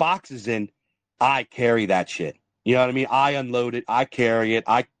 when I get boxes in, I carry that shit. You know what I mean? I unload it. I carry it.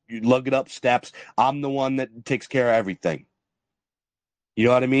 I lug it up steps. I'm the one that takes care of everything. You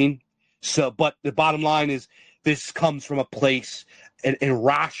know what I mean? So, but the bottom line is this comes from a place, an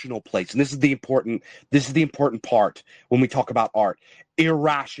irrational place. And this is the important part when we talk about art.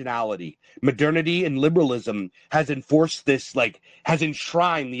 Irrationality. Modernity and liberalism has enforced this, has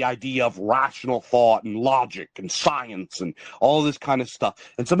enshrined the idea of rational thought and logic and science and all this kind of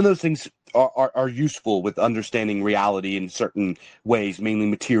stuff. And some of those things are useful with understanding reality in certain ways, mainly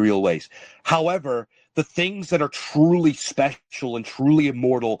material ways. However, the things that are truly special and truly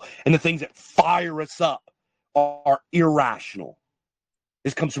immortal and the things that fire us up are irrational.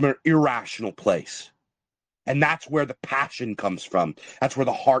 This comes from an irrational place. And that's where the passion comes from. That's where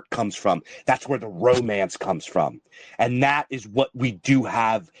the heart comes from. That's where the romance comes from. And that is what we do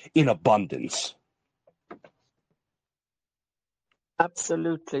have in abundance.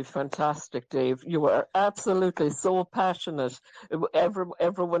 Absolutely fantastic, Dave. You are absolutely so passionate.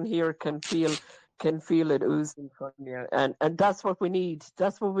 Everyone here can feel it oozing from you, and that's what we need.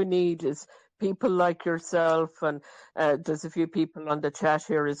 That's what we need is people like yourself, and there's a few people on the chat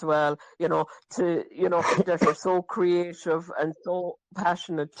here as well. That are so creative and so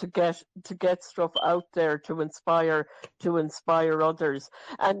passionate to get stuff out there to inspire others.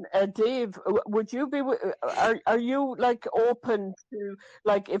 And Dave, would you be? Are you open to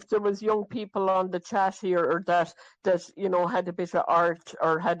if there was young people on the chat here or that had a bit of art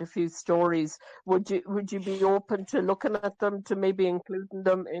or had a few stories? Would you be open to looking at them, to maybe including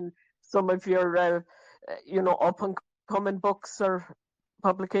them in some of your up and coming books or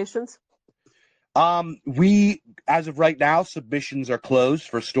publications? We, as of right now, submissions are closed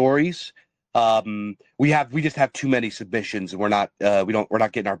for stories. We just have too many submissions, and we're not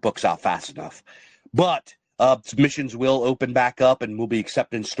getting our books out fast enough. But submissions will open back up, and we'll be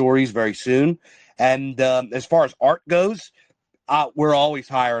accepting stories very soon. And as far as art goes, we're always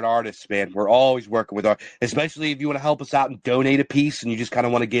hiring artists, man. We're always working with art, especially if you want to help us out and donate a piece, and you just kind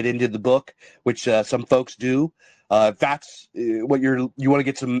of want to get into the book, which some folks do. If that's what you want to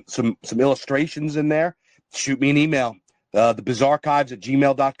get some illustrations in there, shoot me an email,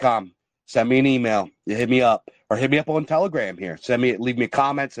 thebizarchives@gmail.com. Send me an email. You hit me up, or hit me up on Telegram here. Leave me a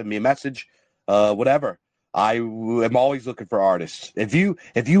comment, send me a message, whatever. I am always looking for artists. If you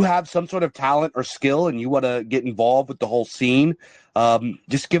have some sort of talent or skill and you want to get involved with the whole scene,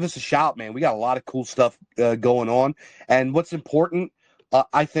 just give us a shout, man. We got a lot of cool stuff going on. And what's important,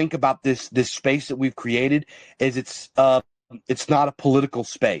 I think, about this space that we've created is it's not a political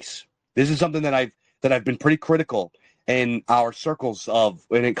space. This is something that I've been pretty critical in our circles of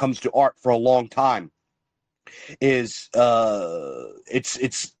when it comes to art for a long time. Is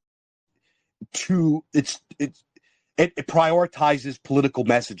it prioritizes political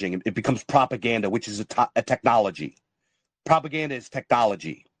messaging. It becomes propaganda, which is a technology. Propaganda is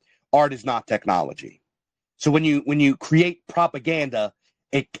technology. Art is not technology. So when you create propaganda,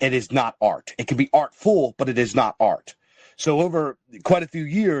 it is not art. It can be artful, but it is not art. So over quite a few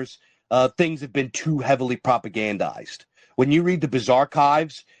years, things have been too heavily propagandized. When you read the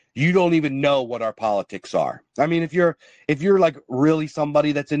Bizarchives, you don't even know what our politics are. I mean, if you're like really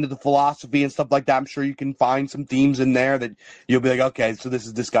somebody that's into the philosophy and stuff like that, I'm sure you can find some themes in there that you'll be like, okay, so this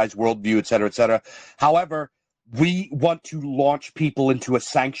is this guy's worldview, et cetera, et cetera. However, we want to launch people into a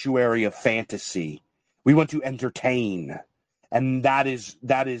sanctuary of fantasy. We want to entertain, and that is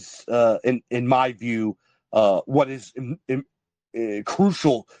in my view what is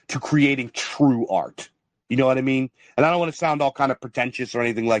crucial to creating true art. You know what I mean? And I don't want to sound all kind of pretentious or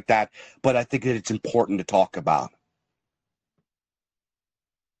anything like that, but I think that it's important to talk about.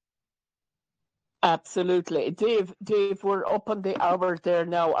 Absolutely. Dave, we're up on the hour there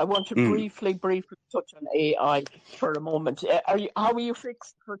now. I want to briefly touch on AI for a moment. How are you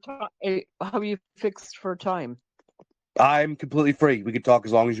fixed for time? How are you fixed for time? I'm completely free. We can talk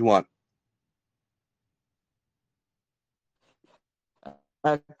as long as you want.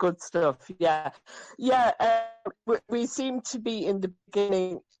 Good stuff. Yeah. We seem to be in the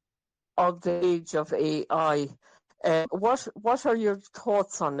beginning of the age of AI. What are your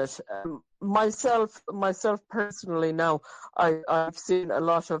thoughts on it? Myself personally, now I've seen a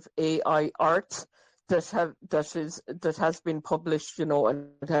lot of AI art that has been published, and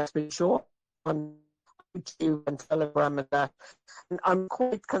it has been shown on YouTube and Telegram and that. And I'm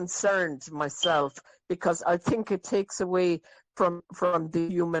quite concerned myself because I think it takes away from the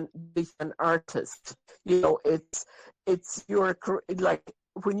human artist. It's your, like,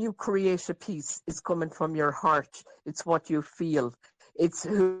 when you create a piece, it's coming from your heart. It's what you feel. It's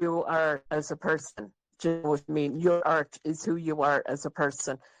who you are as a person. Do you know what I mean? Your art is who you are as a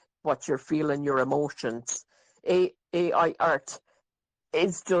person, what you're feeling, your emotions. AI art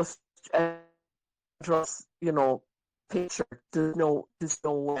is just a picture. There's no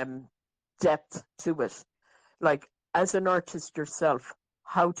depth to it. Like, as an artist yourself,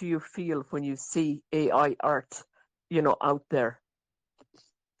 how do you feel when you see AI art, out there?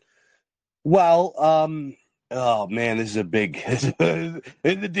 Well, oh man, this is a big, it's a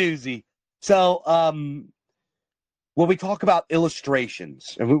doozy. So, when we talk about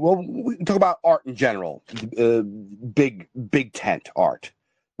illustrations, and we talk about art in general, big tent art,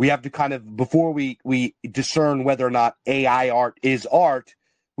 we have to kind of, before we discern whether or not AI art is art,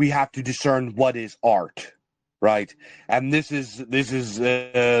 we have to discern what is art, right? And this is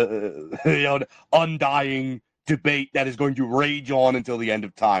an undying debate that is going to rage on until the end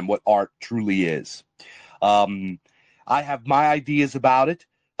of time, what art truly is. I have my ideas about it.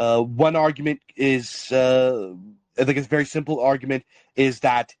 One argument is, I think it's a very simple argument, is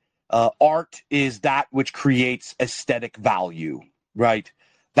that art is that which creates aesthetic value, right?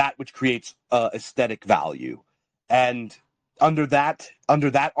 That which creates aesthetic value. And under that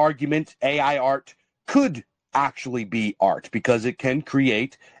argument, AI art could actually be art because it can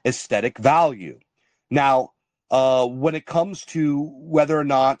create aesthetic value. Now, when it comes to whether or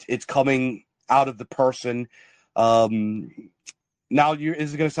not it's coming out of the person, now this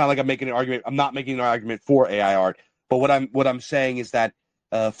is going to sound like I'm making an argument. I'm not making an argument for AI art, but what I'm saying is that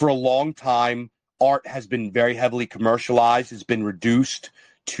for a long time, art has been very heavily commercialized. It's been reduced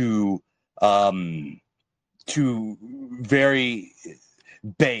to very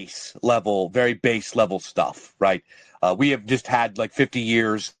base level stuff, right? We have just had like 50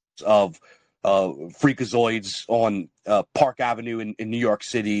 years of freakazoids on Park Avenue in New York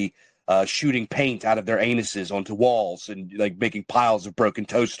City, shooting paint out of their anuses onto walls and like making piles of broken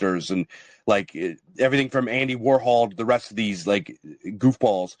toasters and like everything from Andy Warhol to the rest of these like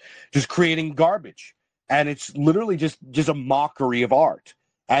goofballs, just creating garbage. And it's literally just a mockery of art.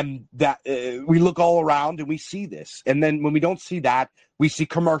 And that we look all around and we see this. And then when we don't see that, we see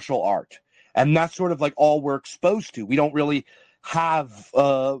commercial art. And that's sort of like all we're exposed to. We don't really have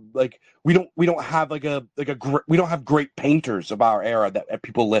we don't have we don't have great painters of our era that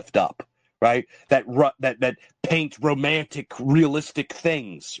people lift up, right? That paint romantic, realistic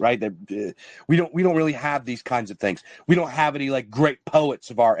things, right? That we don't really have these kinds of things. We don't have any like great poets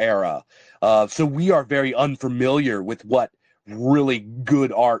of our era. So we are very unfamiliar with what really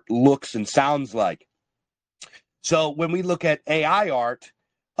good art looks and sounds like. So when we look at AI art,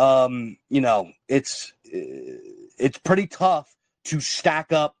 it's pretty tough to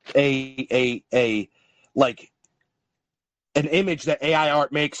stack up a like an image that AI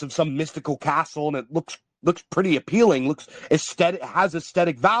art makes of some mystical castle and it looks pretty appealing, looks aesthetic, has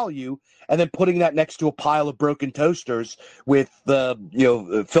aesthetic value, and then putting that next to a pile of broken toasters with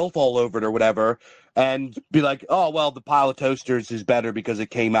filth all over it or whatever, and be like, oh well, the pile of toasters is better because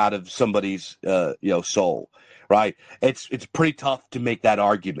it came out of somebody's soul, right? It's pretty tough to make that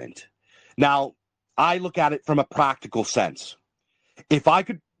argument. Now, I look at it from a practical sense. If I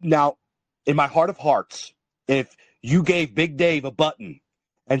could now, in my heart of hearts, if you gave Big Dave a button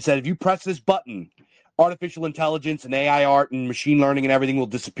and said, if you press this button, artificial intelligence and AI art and machine learning and everything will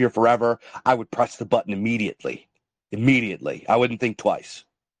disappear forever, I would press the button immediately. Immediately. I wouldn't think twice.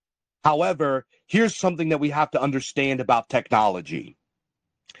 However, here's something that we have to understand about technology,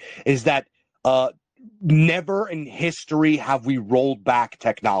 is that never in history have we rolled back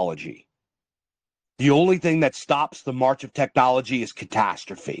technology. The only thing that stops the march of technology is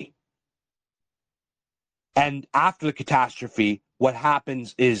catastrophe. And after the catastrophe, what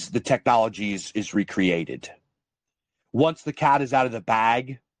happens is the technology is recreated. Once the cat is out of the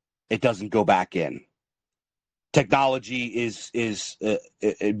bag, it doesn't go back in. Technology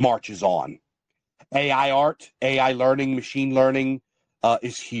it marches on. AI art, AI learning, machine learning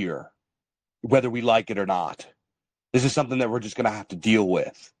is here, whether we like it or not. This is something that we're just going to have to deal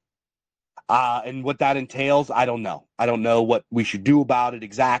with. And what that entails, I don't know. I don't know what we should do about it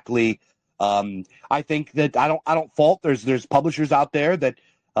exactly. I think that I don't fault. There's publishers out there that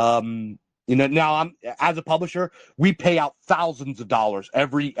now I'm as a publisher, we pay out thousands of dollars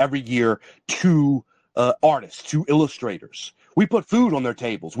every year to artists, to illustrators. We put food on their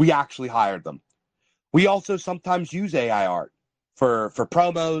tables. We actually hired them. We also sometimes use AI art for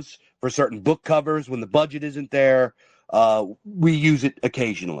promos, for certain book covers when the budget isn't there. We use it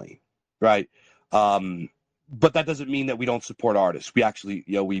occasionally, right? But that doesn't mean that we don't support artists. We actually,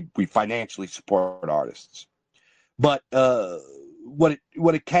 we financially support artists. But what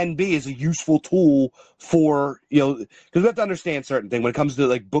it can be is a useful tool for, because we have to understand certain things when it comes to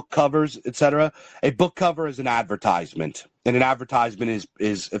like book covers, etc. A book cover is an advertisement, and an advertisement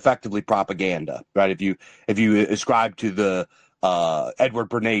is effectively propaganda, right? If you ascribe to the Edward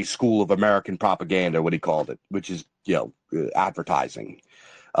Bernays School of American Propaganda, what he called it, which is advertising.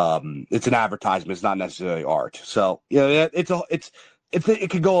 It's an advertisement. It's not necessarily art. So it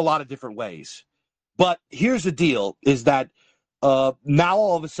could go a lot of different ways. But here's the deal: is that now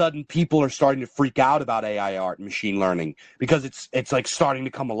all of a sudden people are starting to freak out about AI art and machine learning because it's like starting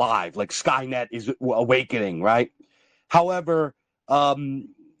to come alive. Like Skynet is awakening, right? However,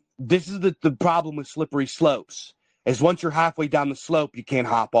 this is the problem with slippery slopes. Is once you're halfway down the slope, you can't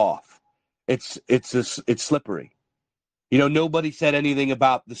hop off. It's slippery. Nobody said anything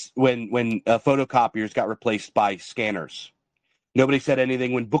about this when photocopiers got replaced by scanners. Nobody said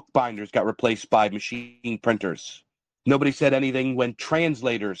anything when bookbinders got replaced by machine printers. Nobody said anything when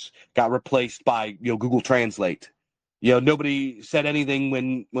translators got replaced by Google Translate. Nobody said anything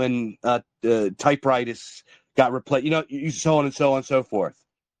when typewriters got replaced. So on and so on and so forth.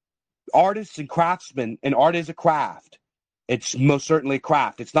 Artists and craftsmen, and art is a craft. It's most certainly a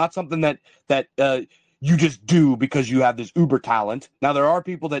craft. It's not something that you just do because you have this uber talent. Now, there are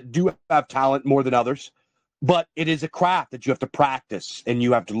people that do have talent more than others, but it is a craft that you have to practice and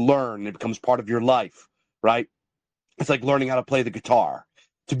you have to learn. It becomes part of your life, right? It's like learning how to play the guitar.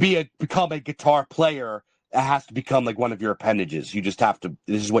 To become a guitar player, it has to become like one of your appendages. You just have to,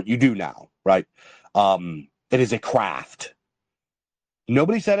 this is what you do now, right? It is a craft.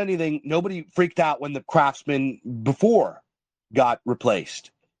 Nobody said anything. Nobody freaked out when the craftsmen before got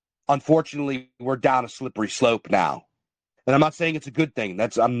replaced. Unfortunately, we're down a slippery slope now. And I'm not saying it's a good thing.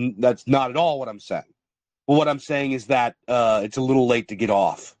 That's not at all what I'm saying. But what I'm saying is that it's a little late to get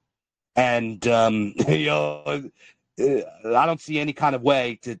off. And, I don't see any kind of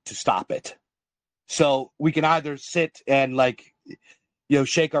way to stop it. So we can either sit and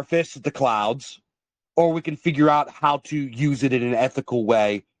shake our fists at the clouds, or we can figure out how to use it in an ethical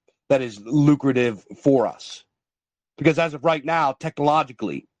way that is lucrative for us. Because as of right now,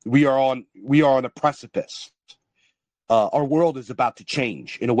 technologically, we are on a precipice. Our world is about to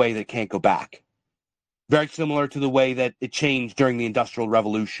change in a way that can't go back. Very similar to the way that it changed during the Industrial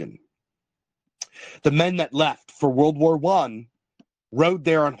Revolution. The men that left for World War I rode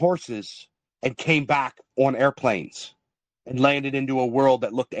there on horses and came back on airplanes and landed into a world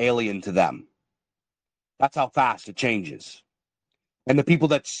that looked alien to them. That's how fast it changes. And the people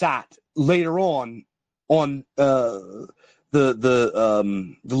that sat later on the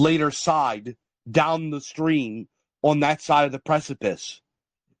later side down the stream on that side of the precipice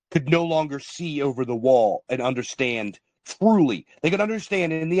could no longer see over the wall and understand truly. They could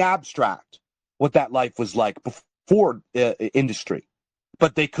understand in the abstract what that life was like before industry,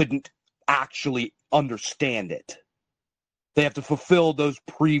 but they couldn't actually understand it. They have to fulfill those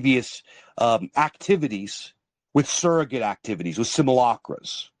previous activities with surrogate activities, with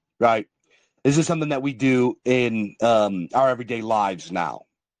simulacras, right? This is something that we do in our everyday lives now.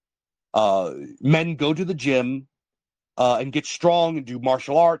 Men go to the gym and get strong and do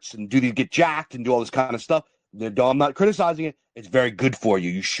martial arts and get jacked and do all this kind of stuff. I'm not criticizing it. It's very good for you.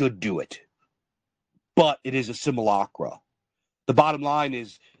 You should do it. But it is a simulacra. The bottom line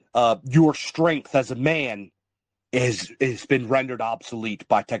is your strength as a man has been rendered obsolete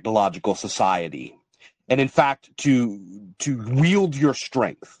by technological society. And in fact, to wield your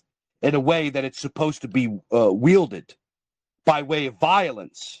strength in a way that it's supposed to be wielded by way of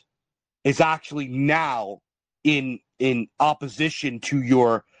violence is actually now in opposition to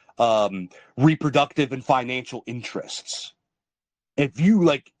your reproductive and financial interests.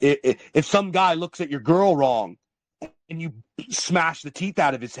 If some guy looks at your girl wrong and you smash the teeth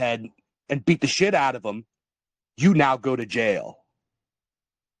out of his head and beat the shit out of him, you now go to jail.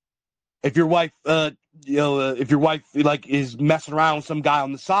 If your wife, is messing around with some guy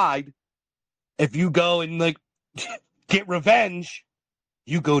on the side, if you go and get revenge,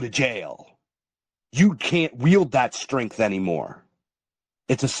 you go to jail. You can't wield that strength anymore.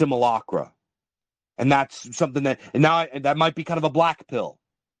 It's a simulacra. And that's something that might be kind of a black pill,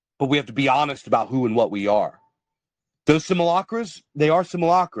 but we have to be honest about who and what we are. Those simulacras, they are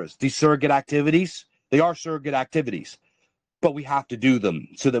simulacras. These surrogate activities, they are surrogate activities, but we have to do them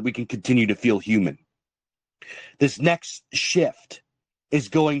so that we can continue to feel human. This next shift is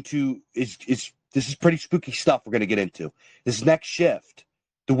this is pretty spooky stuff we're going to get into. This next shift,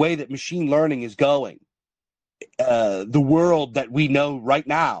 the way that machine learning is going, the world that we know right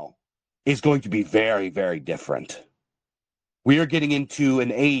now is going to be very, very different. We are getting into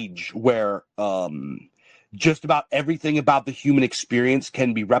an age where just about everything about the human experience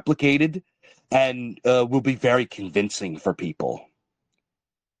can be replicated and will be very convincing for people.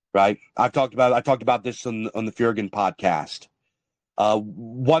 Right? I talked about this on the Furgan podcast.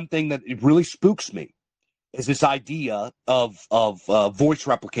 One thing that it really spooks me is this idea of voice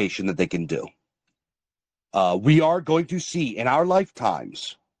replication that they can do. We are going to see in our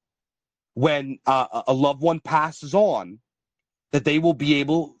lifetimes when a loved one passes on that they will be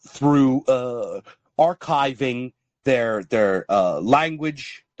able, through archiving their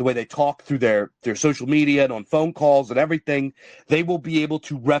language, the way they talk through their social media and on phone calls and everything, they will be able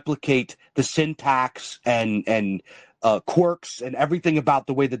to replicate the syntax and quirks and everything about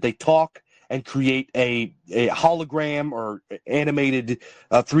the way that they talk and create a hologram or animated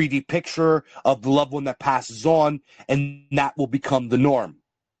 3D picture of the loved one that passes on, and that will become the norm,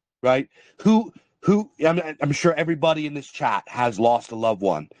 right? I'm sure everybody in this chat has lost a loved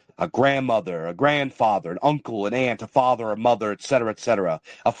one. A grandmother, a grandfather, an uncle, an aunt, a father, a mother, etc.,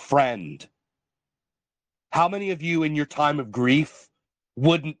 a friend. How many of you in your time of grief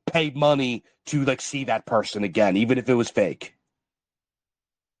wouldn't pay money to see that person again, even if it was fake?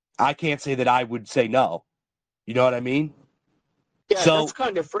 I can't say that I would say no. You know what I mean? Yeah, that's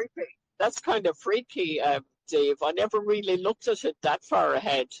kind of freaky. Dave. I never really looked at it that far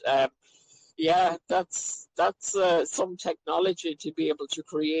ahead. Yeah, that's some technology to be able to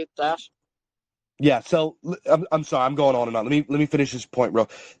create that. Yeah, so I'm sorry, I'm going on and on. Let me finish this point, bro.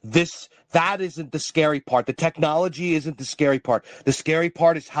 That isn't the scary part. The technology isn't the scary part. The scary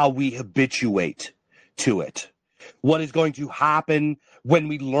part is how we habituate to it. What is going to happen when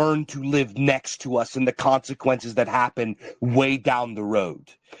we learn to live next to us and the consequences that happen way down the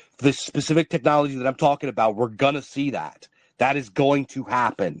road. The specific technology that I'm talking about, we're going to see that. That is going to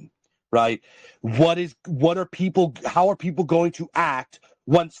happen, right? How are people going to act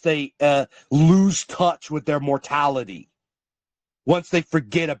once they lose touch with their mortality? Once they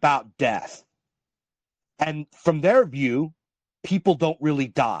forget about death? And from their view, people don't really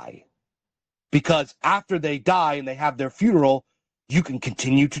die. Because after they die and they have their funeral, you can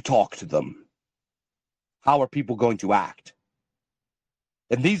continue to talk to them. How are people going to act?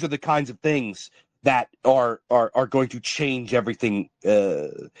 And these are the kinds of things that are going to change everything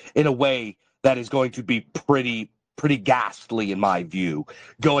in a way that is going to be pretty ghastly in my view,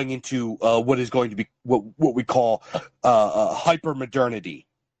 going into what is going to be what we call hypermodernity,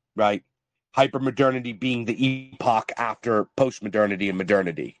 right? Hypermodernity being the epoch after postmodernity and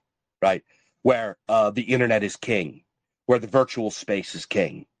modernity, right? Where the internet is king, where the virtual space is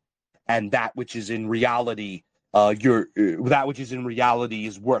king, and that which is in reality,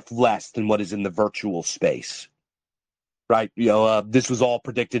 is worth less than what is in the virtual space, right? This was all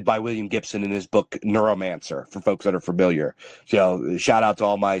predicted by William Gibson in his book Neuromancer. For folks that are familiar, shout out to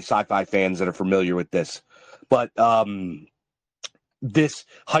all my sci-fi fans that are familiar with this, but this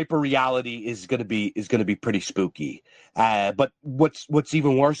hyper reality is going to be pretty spooky. But what's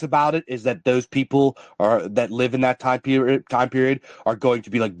even worse about it is that those people that live in that time period are going to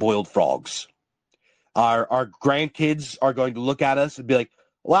be like boiled frogs. Our grandkids are going to look at us and be like,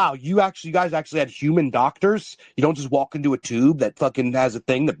 "Wow, you guys actually had human doctors. You don't just walk into a tube that fucking has a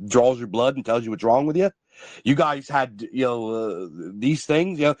thing that draws your blood and tells you what's wrong with you. You guys had these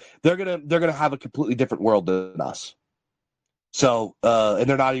things. They're gonna have a completely different world than us." So, and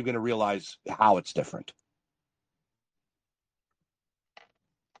they're not even going to realize how it's different.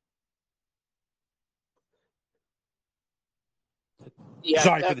 Yeah,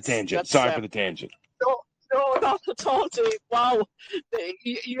 Sorry for the tangent. No, not at all, Dave. Wow,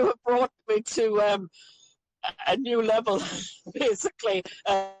 you have brought me to a new level, basically.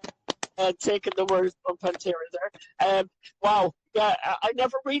 Taking the words from Pantera there. Wow, yeah, I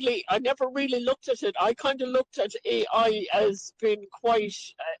never really looked at it. I kind of looked at AI as being quite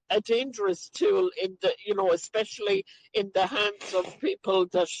a dangerous tool especially in the hands of people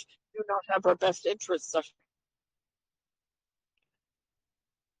that do not have our best interests at.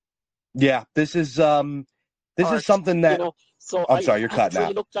 Yeah, this is something that So I'm sorry, you're cutting out.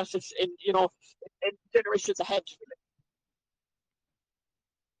 I looked at it in generations ahead.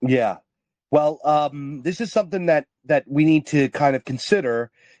 Yeah. Well, this is something that we need to kind of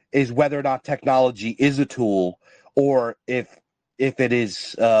consider, is whether or not technology is a tool, or if it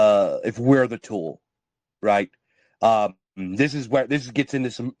is if we're the tool, right? This is where this gets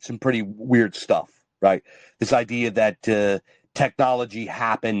into some pretty weird stuff, right? This idea that technology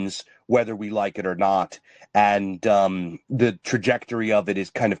happens whether we like it or not, and the trajectory of it is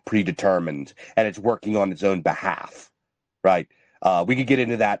kind of predetermined, and it's working on its own behalf, right? We could get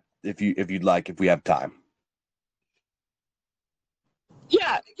into that if you'd like, if we have time.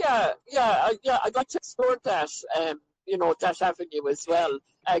 I'd like to explore that, that avenue as well.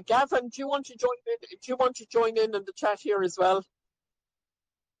 Gavin, do you want to join in? Do you want to join in the chat here as well?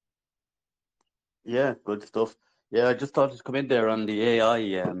 Yeah, good stuff. Yeah, I just thought to come in there on the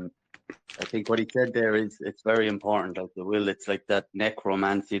AI. I think what he said there is it's very important. Like the will, it's like that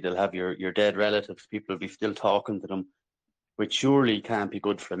necromancy. They'll have your dead relatives. People will be still talking to them, which surely can't be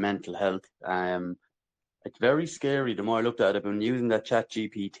good for mental health. It's very scary. The more I looked at it, I've been using that Chat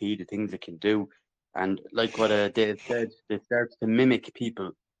GPT, the things it can do, and like what Dave said, it starts to mimic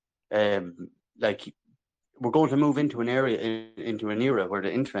people. Like we're going to move into into an era where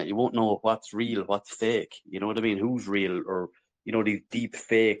the internet, you won't know what's real, what's fake. You know what I mean? Who's real, or these deep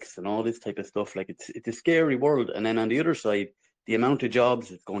fakes and all this type of stuff. Like it's a scary world. And then on the other side, the amount of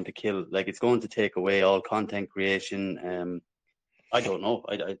jobs it's going to kill, like it's going to take away all content creation. I don't know.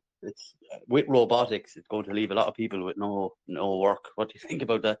 It's with robotics, it's going to leave a lot of people with no work. What do you think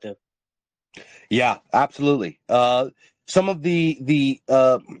about that, Dave? Yeah, absolutely. Some of the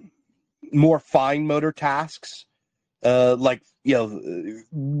more fine motor tasks, like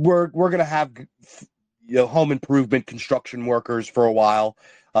we're gonna have home improvement construction workers for a while.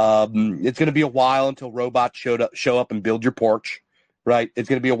 It's gonna be a while until robots show up and build your porch, right? It's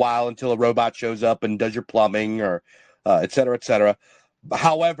gonna be a while until a robot shows up and does your plumbing, or et cetera, et cetera.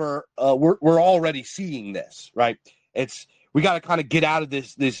 However, we're already seeing this, right? We got to kind of get out of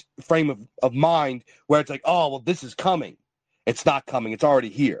this frame of mind where it's like, oh, well, this is coming. It's not coming. It's already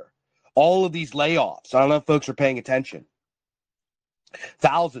here. All of these layoffs, I don't know if folks are paying attention.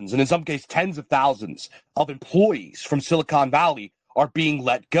 Thousands, and in some cases, tens of thousands of employees from Silicon Valley are being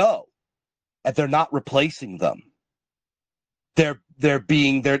let go, and they're not replacing them. Their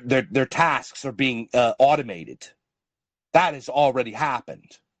tasks are being automated. That has already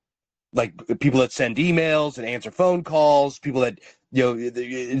happened. Like people that send emails and answer phone calls, people that,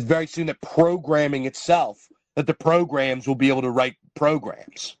 it's very soon that programming itself, that the programs will be able to write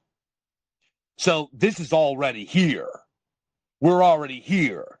programs. So this is already here. We're already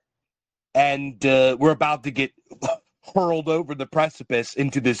here. And we're about to get hurled over the precipice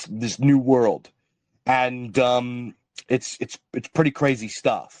into this new world. And it's pretty crazy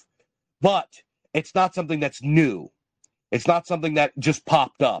stuff. But it's not something that's new. It's not something that just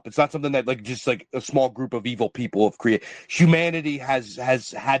popped up. It's not something that just a small group of evil people have created. Humanity has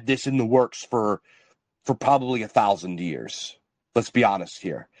had this in the works for probably 1,000 years. Let's be honest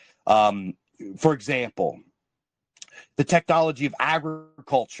here. For example, the technology of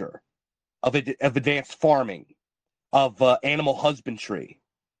agriculture, of advanced farming, of animal husbandry.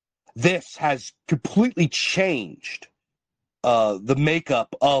 This has completely changed the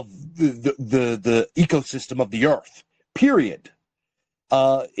makeup of the ecosystem of the earth. Period.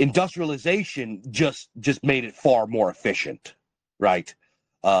 Industrialization just made it far more efficient, right?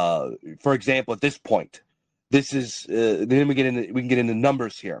 For example, at this point, this is then we can get into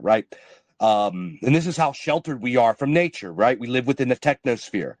numbers here, right? And this is how sheltered we are from nature, right? We live within the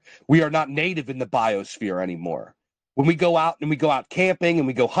technosphere. We are not native in the biosphere anymore. When we go out camping and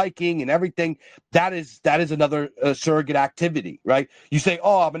we go hiking and everything, that is another surrogate activity, right? You say,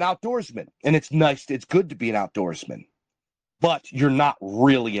 "Oh, I'm an outdoorsman," and it's nice. It's good to be an outdoorsman. But you're not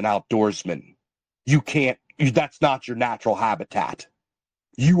really an outdoorsman. That's not your natural habitat.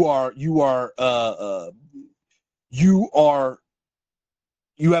 You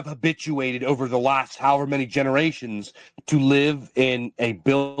have habituated over the last however many generations to live in a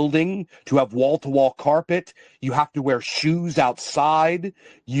building, to have wall-to-wall carpet. You have to wear shoes outside.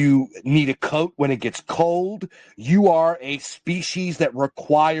 You need a coat when it gets cold. You are a species that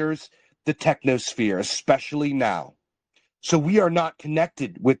requires the technosphere, especially now. So we are not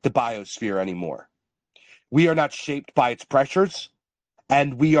connected with the biosphere anymore. We are not shaped by its pressures,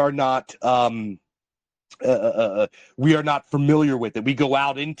 and we are not familiar with it. We go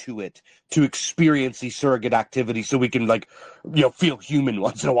out into it to experience these surrogate activities so we can feel human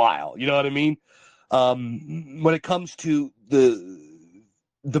once in a while. You know what I mean? When it comes to the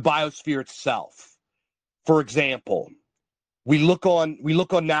biosphere itself, for example, we look on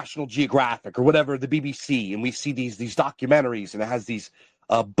National Geographic or whatever, the BBC, and we see these documentaries, and it has these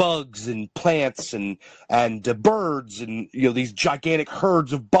bugs and plants and birds and these gigantic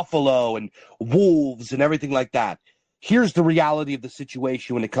herds of buffalo and wolves and everything like that. Here's the reality of the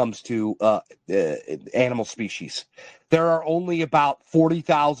situation when it comes to animal species. There are only about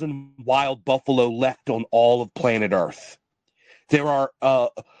 40,000 wild buffalo left on all of planet Earth. There are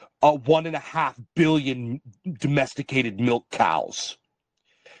 1.5 billion domesticated milk cows.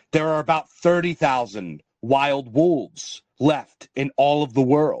 There are about 30,000 wild wolves left in all of the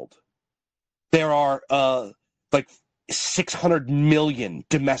world. There are 600 million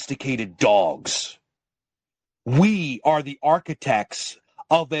domesticated dogs. We are the architects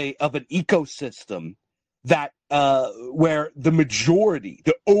of an ecosystem that where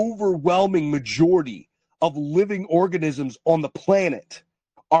the overwhelming majority of living organisms on the planet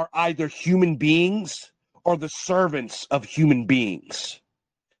are either human beings or the servants of human beings.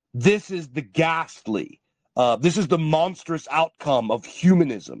 This is the ghastly, this is the monstrous outcome of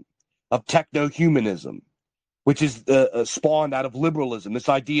humanism, of techno-humanism, which is spawned out of liberalism. This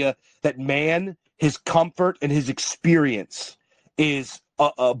idea that man, his comfort and his experience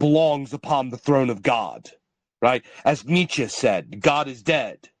belongs upon the throne of God, right? As Nietzsche said, God is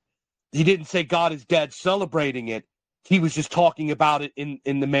dead. He didn't say God is dead celebrating it. He was just talking about it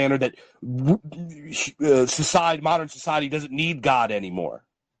in the manner that modern society doesn't need God anymore,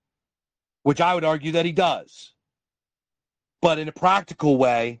 which I would argue that he does. But in a practical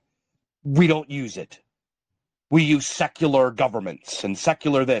way, we don't use it. We use secular governments and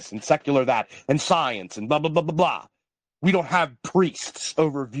secular this and secular that and science and blah, blah, blah, blah, blah. We don't have priests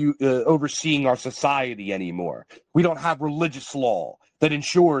overseeing our society anymore. We don't have religious law that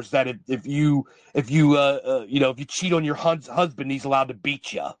ensures that if you cheat on your husband, he's allowed to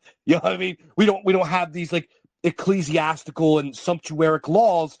beat you. You know what I mean? We don't have these like ecclesiastical and sumptuaric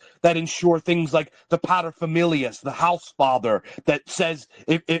laws that ensure things like the paterfamilias, the house father, that says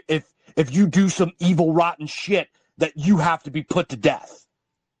if you do some evil, rotten shit, that you have to be put to death.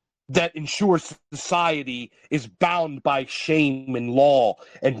 That ensures society is bound by shame and law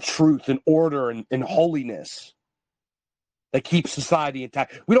and truth and order and holiness. That keeps society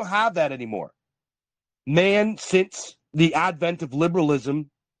intact. We don't have that anymore. Man, since the advent of liberalism,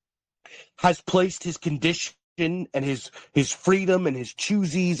 has placed his condition and his freedom and his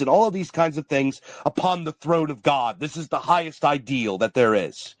choosies and all of these kinds of things upon the throne of God. This is the highest ideal that there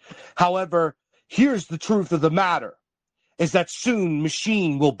is. However, here's the truth of the matter, is that soon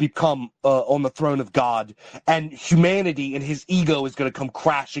machine will become on the throne of God, and humanity and his ego is going to come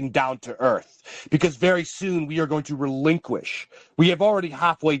crashing down to earth, because very soon we are going to relinquish. We have already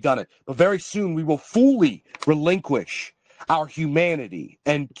halfway done it, but very soon we will fully relinquish our humanity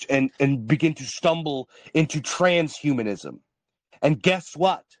and begin to stumble into transhumanism. And guess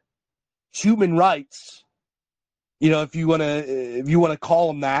what? Human rights, if you want to call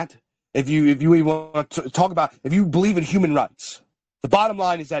them that, if you even want to talk about, if you believe in human rights, the bottom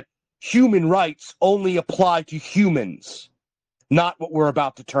line is that human rights only apply to humans, not what we're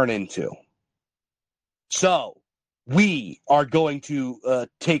about to turn into. So we are going to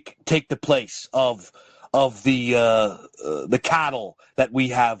take the place of the cattle that we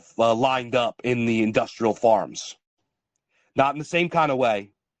have lined up in the industrial farms. Not in the same kind of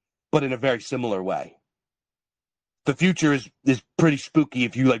way, but in a very similar way. The future is pretty spooky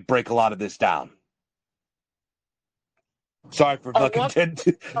if you break a lot of this down. Sorry for fucking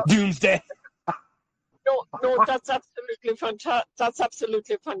doomsday. No, that's absolutely fantastic. That's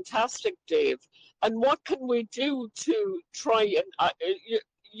absolutely fantastic, Dave. And what can we do to try and?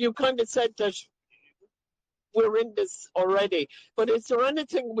 You kind of said that we're in this already, but is there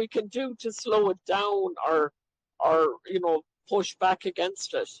anything we can do to slow it down or push back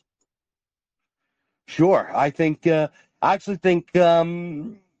against it? Sure, I actually think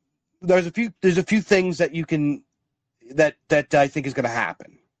there's a few things that you can that I think is going to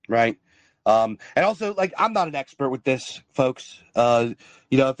happen, right? And also, I'm not an expert with this, folks.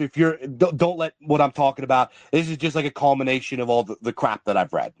 If you're don't let what I'm talking about. This is just like a culmination of all the crap that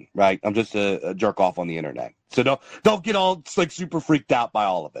I've read, right? I'm just a jerk off on the internet, so don't get all super freaked out by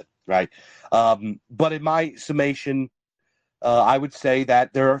all of it, right? But in my summation, I would say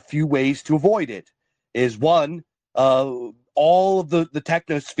that there are a few ways to avoid it. Is one, all of the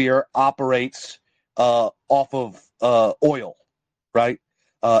technosphere operates off of oil, right?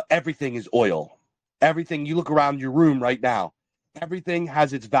 Everything is oil. Everything, you look around your room right now, everything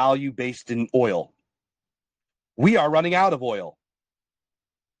has its value based in oil. We are running out of oil.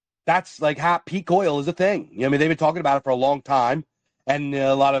 That's peak oil is a thing. They've been talking about it for a long time, and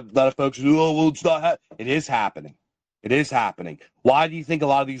a lot of folks, it's not. It is happening. It is happening. Why do you think a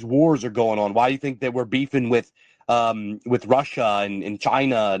lot of these wars are going on? Why do you think that we're beefing with Russia and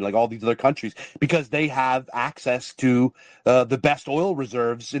China and all these other countries? Because they have access to the best oil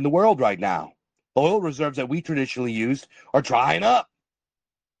reserves in the world right now. Oil reserves that we traditionally used are drying up.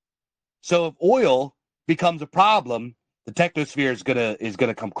 So if oil becomes a problem, the technosphere is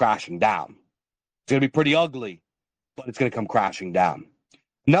gonna come crashing down. It's gonna be pretty ugly, but it's gonna come crashing down.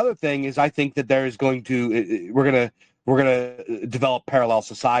 Another thing is, I think that there is going to we're gonna develop parallel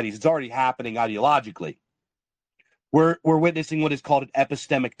societies. It's already happening ideologically. We're witnessing what is called an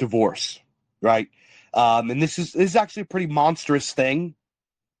epistemic divorce, right? And this is actually a pretty monstrous thing.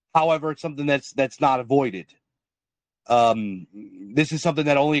 However, it's something that's not avoided. This is something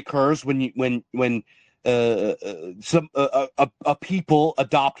that only occurs when a people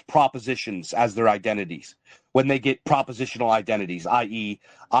adopt propositions as their identities. When they get propositional identities, i.e.,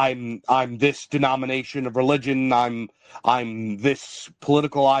 I'm this denomination of religion, I'm this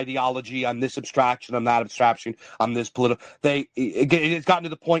political ideology, I'm this abstraction, I'm that abstraction, I'm this political. It's gotten to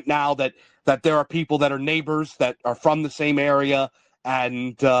the point now that there are people that are neighbors that are from the same area,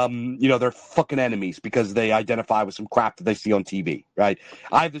 and they're fucking enemies because they identify with some crap that they see on TV, right?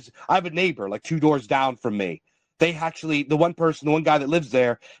 I have a neighbor like 2 doors down from me. They actually, the one guy that lives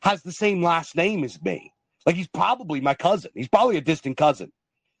there has the same last name as me. Like, he's probably my cousin. He's probably a distant cousin,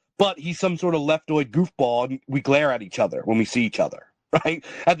 but he's some sort of leftoid goofball, and we glare at each other when we see each other, right?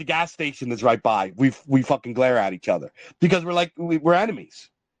 At the gas station that's right by, we fucking glare at each other because we're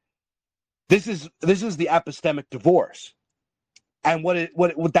enemies. This is the epistemic divorce. And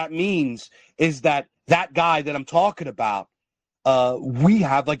what that means is that guy that I'm talking about, we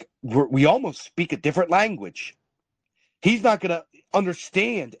almost speak a different language. He's not going to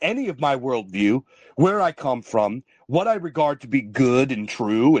understand any of my worldview, where I come from, what I regard to be good and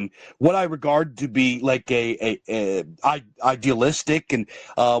true, and what I regard to be like a idealistic, and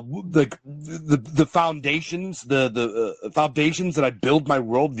the foundations, the foundations that I build my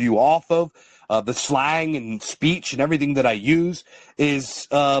worldview off of. The slang and speech and everything that I use is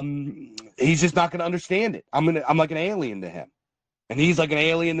he's just not going to understand it. I'm like an alien to him, and he's like an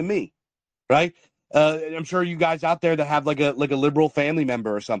alien to me, right? I'm sure you guys out there that have like a liberal family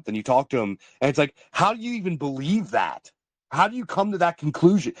member or something, you talk to them, and it's like, how do you even believe that? How do you come to that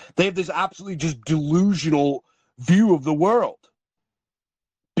conclusion? They have this absolutely just delusional view of the world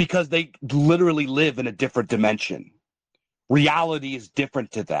because they literally live in a different dimension. Reality is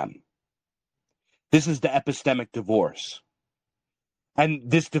different to them. This is the epistemic divorce. And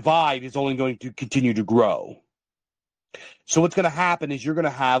this divide is only going to continue to grow. So what's going to happen is you're going to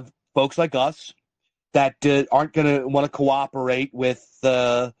have folks like us that aren't going to want to cooperate with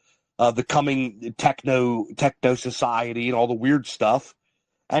the coming techno society and all the weird stuff.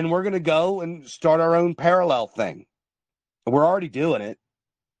 And we're going to go and start our own parallel thing. And we're already doing it.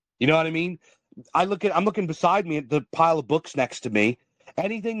 You know what I mean? I'm looking beside me at the pile of books next to me.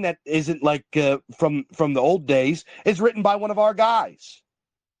 Anything that isn't like from the old days is written by one of our guys.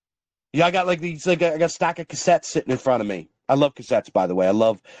 Yeah, I got I got a stack of cassettes sitting in front of me. I love cassettes, by the way. I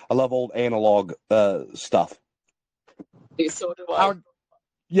love old analog stuff. So do I.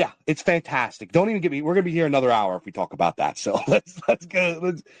 Yeah, it's fantastic. Don't even get me. We're gonna be here another hour if we talk about that. So let's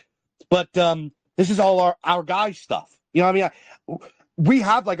go. But this is all our guys' stuff. You know what I mean? We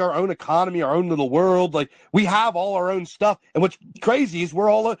have like our own economy, our own little world. Like, we have all our own stuff. And what's crazy is we're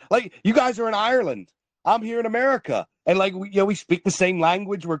all like, you guys are in Ireland. I'm here in America. And like, we speak the same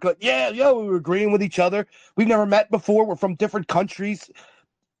language. We're good. We're agreeing with each other. We've never met before. We're from different countries.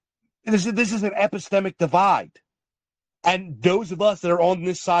 This is an epistemic divide. And those of us that are on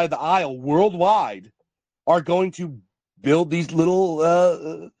this side of the aisle worldwide are going to build these little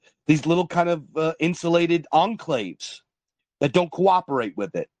kind of insulated enclaves that don't cooperate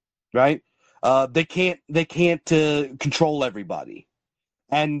with it, right? They can't control everybody.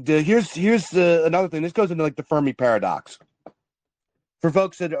 And here's another thing. This goes into like the Fermi paradox. For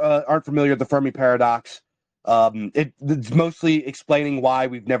folks that aren't familiar with the Fermi paradox, it's mostly explaining why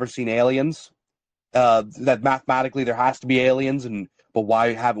we've never seen aliens. That mathematically there has to be aliens, but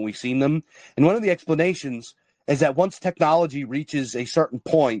why haven't we seen them? And one of the explanations is that once technology reaches a certain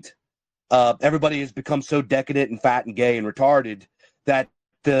point, everybody has become so decadent and fat and gay and retarded that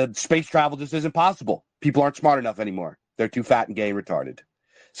the space travel just isn't possible. People aren't smart enough anymore. They're too fat and gay and retarded.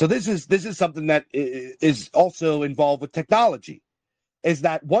 So this is something that is also involved with technology, is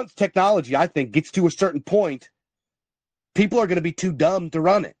that once technology, I think, gets to a certain point, people are going to be too dumb to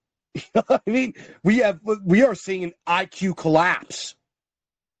run it. You know what I mean? We are seeing an IQ collapse.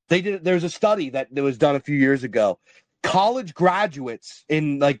 There's a study that was done a few years ago. College graduates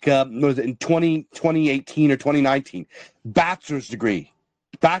in in 2018 or 2019, bachelor's degree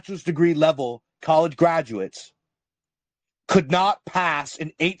level college graduates could not pass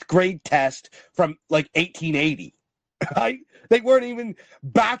an 8th grade test from like 1880. Right? They weren't even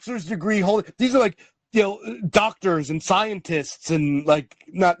bachelor's degree holders. These are like, doctors and scientists, and like,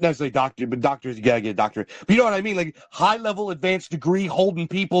 not necessarily doctor, but doctors, you gotta get a doctorate. But you know what I mean? Like, high-level advanced degree holding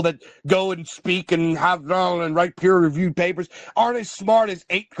people that go and speak and have and write peer-reviewed papers aren't as smart as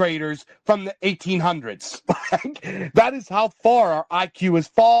 8th graders from the 1800s. Like, that is how far our IQ has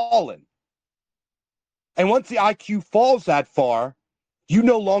fallen. And once the IQ falls that far, you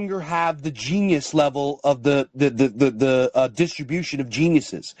no longer have the genius level of the distribution of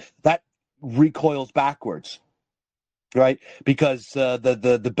geniuses. That recoils backwards, right? Because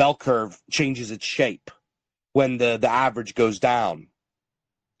the bell curve changes its shape when the average goes down.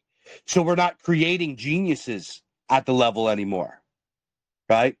 So we're not creating geniuses at the level anymore,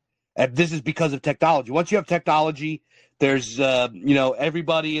 right? And this is because of technology. Once you have technology, there's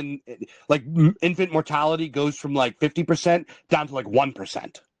everybody in like infant mortality goes from like 50% down to like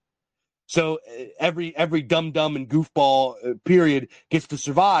 1%. So every dumb and goofball period gets to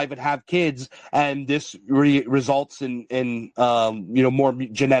survive and have kids, and this results in more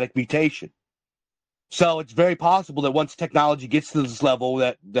genetic mutation. So it's very possible that once technology gets to this level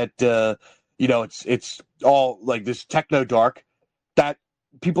that it's all like this techno dark, that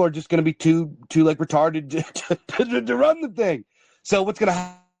people are just going to be too like retarded to run the thing. So what's going to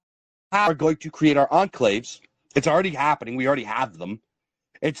happen? We're going to create our enclaves. It's already happening. We already have them.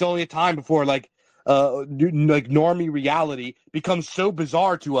 It's only a time before like normie reality becomes so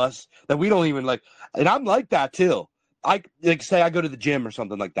bizarre to us that we don't even like. And I'm like that too. I like say I go to the gym or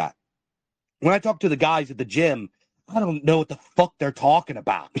something like that. When I talk to the guys at the gym, I don't know what the fuck they're talking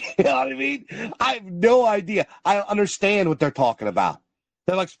about. You know what I mean? I have no idea. I don't understand what they're talking about.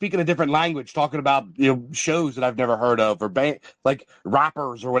 They're like speaking a different language, talking about shows that I've never heard of, or like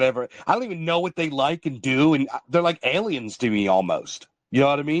rappers or whatever. I don't even know what they like and do, and they're like aliens to me almost. You know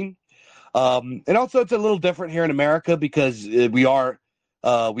what I mean? And also, it's a little different here in America because we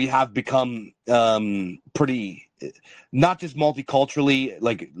have become pretty, not just multiculturally,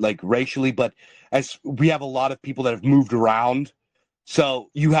 like racially, but as we have a lot of people that have moved around. So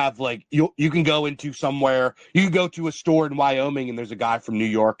you have like you can go into somewhere, you can go to a store in Wyoming and there's a guy from New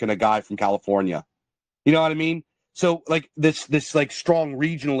York and a guy from California. You know what I mean? So like this like strong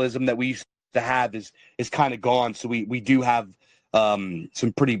regionalism that we used to have is kind of gone. So we do have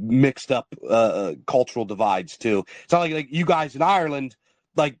some pretty mixed up cultural divides too. It's not like you guys in Ireland,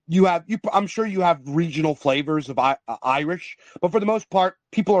 like I'm sure you have regional flavors of Irish, but for the most part,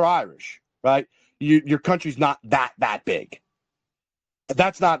 people are Irish, right? Your country's not that big.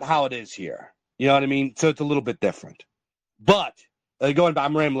 That's not how it is here. You know what I mean? So it's a little bit different. But going back,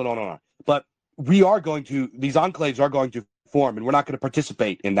 I'm rambling on. But these enclaves are going to form, and we're not going to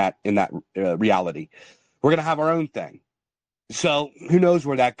participate in that reality. We're going to have our own thing. So who knows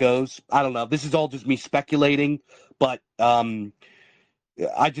where that goes? I don't know. This is all just me speculating, but I'm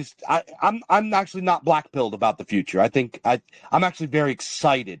actually not black-pilled about the future. I think I'm actually very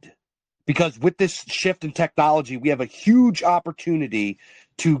excited because with this shift in technology, we have a huge opportunity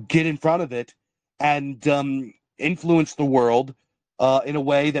to get in front of it and influence the world in a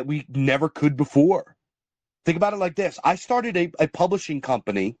way that we never could before. Think about it like this. I started a publishing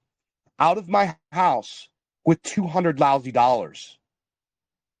company out of my house with $200 lousy.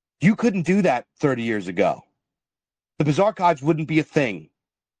 You couldn't do that 30 years ago. The Bizarchives wouldn't be a thing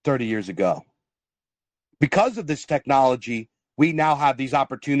 30 years ago. Because of this technology, we now have these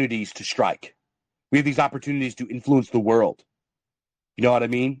opportunities to strike. We have these opportunities to influence the world. You know what I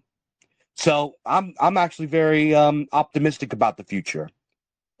mean? So I'm actually very optimistic about the future.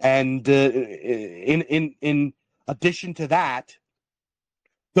 And in addition to that,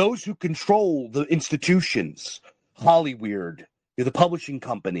 those who control the institutions, Hollywood, the publishing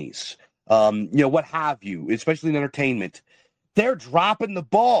companies, what have you, especially in entertainment, they're dropping the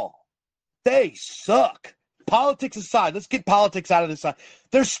ball. They suck. Politics aside, let's get politics out of this side.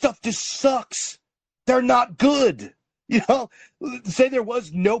 Their stuff just sucks. They're not good. Say there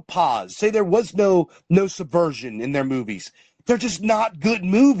was no pause. Say there was no subversion in their movies. They're just not good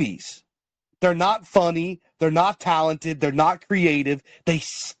movies. They're not funny. They're not talented. They're not creative. They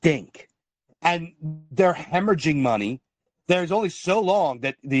stink. And they're hemorrhaging money. There's only so long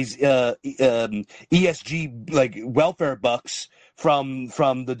that these ESG like welfare bucks from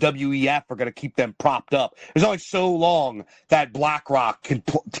the WEF are going to keep them propped up. There's only so long that BlackRock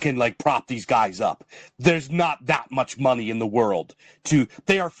can like prop these guys up. There's not that much money in the world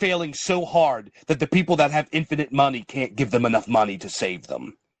they are failing so hard that the people that have infinite money can't give them enough money to save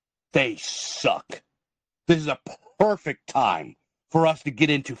them. They suck. This is a perfect time for us to get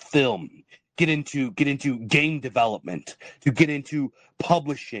into film, get into game development, to get into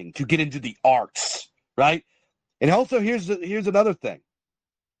publishing, to get into the arts, right? And also, here's another thing.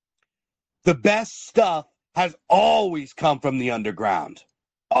 The best stuff has always come from the underground.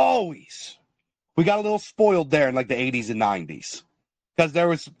 Always. We got a little spoiled there in like the 80s and 90s. Because there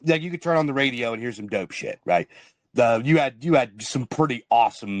was, like, you could turn on the radio and hear some dope shit, right? You had some pretty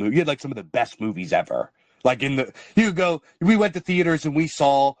awesome movies. You had like some of the best movies ever. Like we went to theaters and we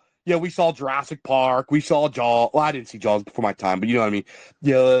saw, Yeah, we saw Jurassic Park. We saw Jaws. Well, I didn't see Jaws before my time, but you know what I mean.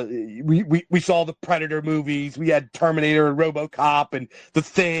 Yeah, we saw the Predator movies. We had Terminator and RoboCop and The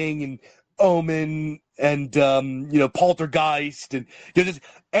Thing and Omen and Poltergeist and just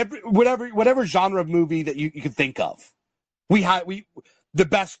whatever genre of movie that you could think of. The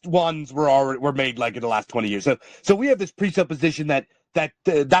best ones were made like in the last 20 years. So we have this presupposition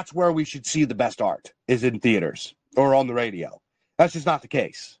that's where we should see the best art is in theaters or on the radio. That's just not the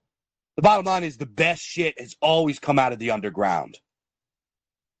case. The bottom line is the best shit has always come out of the underground.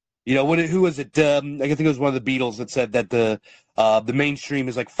 You know, who was it? I think it was one of the Beatles that said that the mainstream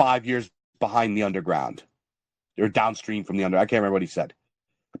is like 5 years behind the underground or downstream from the underground. I can't remember what he said,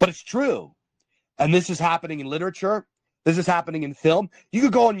 but it's true. And this is happening in literature. This is happening in film. You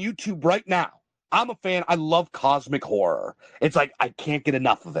could go on YouTube right now. I'm a fan. I love cosmic horror. It's like I can't get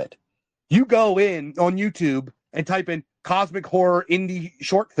enough of it. You go in on YouTube and type in cosmic horror indie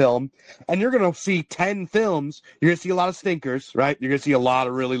short film, and you're going to see 10 films. You're going to see a lot of stinkers, right? You're going to see a lot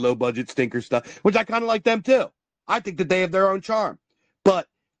of really low-budget stinker stuff, which I kind of like them too. I think that they have their own charm. But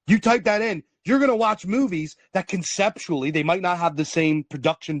you type that in, you're going to watch movies that conceptually, they might not have the same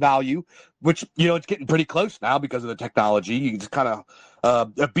production value, which, it's getting pretty close now because of the technology. You just kind of,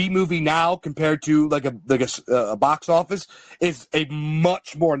 a B movie now compared to like a box office is a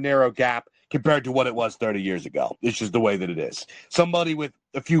much more narrow gap compared to what it was 30 years ago. It's just the way that it is. Somebody with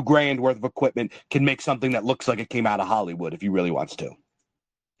a few grand worth of equipment can make something that looks like it came out of Hollywood if he really wants to.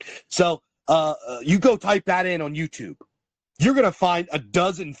 So you go type that in on YouTube. You're going to find a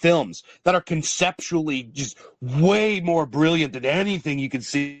dozen films that are conceptually just way more brilliant than anything you can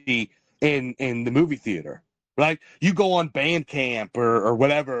see in the movie theater, right? You go on Bandcamp or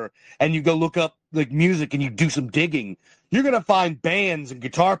whatever, and you go look up like music and you do some digging. You're going to find bands and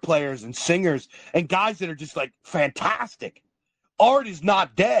guitar players and singers and guys that are just like fantastic. Art is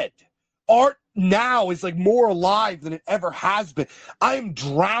not dead. Art now is like more alive than it ever has been. I am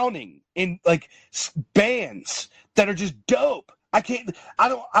drowning in like bands that are just dope. I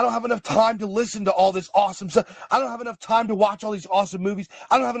don't have enough time to listen to all this awesome stuff. I don't have enough time to watch all these awesome movies.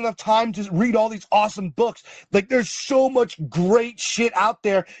 I don't have enough time to read all these awesome books. Like there's so much great shit out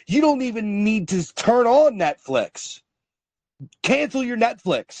there. You don't even need to turn on Netflix. Cancel your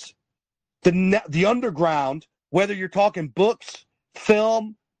Netflix. The underground, whether you're talking books,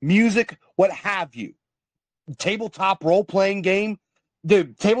 film, music, what have you. Tabletop role-playing game.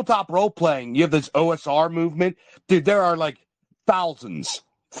 Dude, tabletop role-playing, you have this OSR movement. Dude, there are like thousands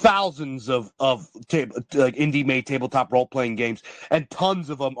of like indie-made tabletop role-playing games, and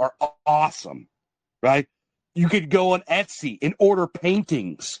tons of them are awesome, right? You could go on Etsy and order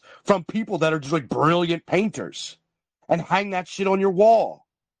paintings from people that are just like brilliant painters and hang that shit on your wall.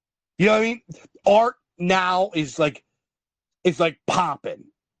 You know what I mean? Art now is like popping,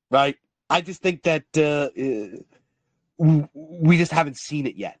 right? I just think that we just haven't seen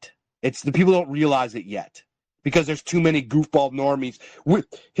it yet. It's the people don't realize it yet because there's too many goofball normies.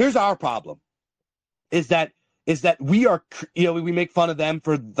 Here's our problem: is that we are, we make fun of them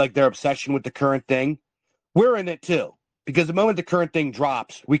for like their obsession with the current thing. We're in it too because the moment the current thing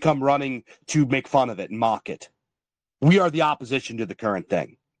drops, we come running to make fun of it and mock it. We are the opposition to the current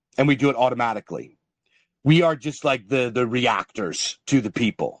thing, and we do it automatically. We are just like the reactors to the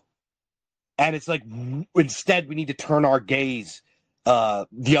people. And it's like, instead, we need to turn our gaze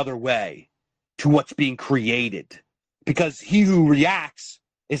the other way to what's being created. Because he who reacts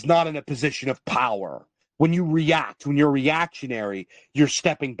is not in a position of power. When you react, when you're reactionary, you're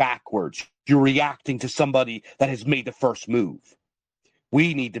stepping backwards. You're reacting to somebody that has made the first move.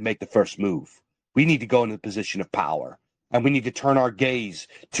 We need to make the first move. We need to go into the position of power. And we need to turn our gaze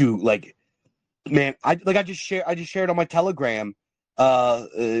to, like, man, I just shared on my Telegram,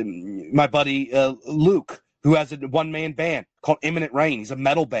 my buddy Luke, who has a one-man band called Imminent Rain. He's a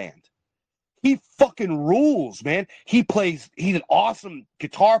metal band. He fucking rules, man. He's an awesome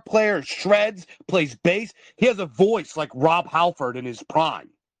guitar player, shreds, plays bass. He has a voice like Rob Halford in his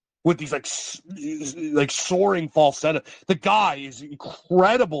prime with these like soaring falsetto. The guy is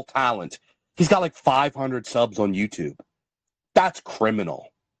incredible talent. He's got like 500 subs on YouTube. That's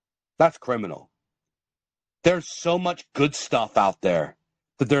criminal. That's criminal. There's so much good stuff out there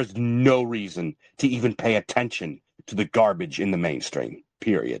that there's no reason to even pay attention to the garbage in the mainstream,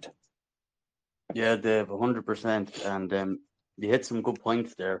 period. Yeah, Dave, 100%. And you hit some good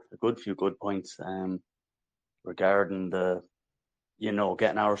points there, a good few good points regarding the,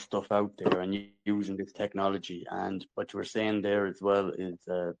 getting our stuff out there and using this technology. And what you were saying there as well is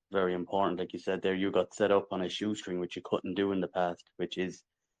very important. Like you said there, you got set up on a shoestring, which you couldn't do in the past, which is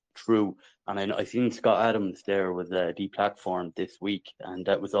true. And I seen Scott Adams there was deplatformed this week, and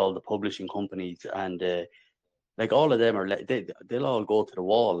that was all the publishing companies, and like all of them are they'll all go to the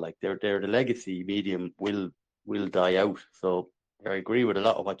wall. Like they're the legacy medium will die out. So I agree with a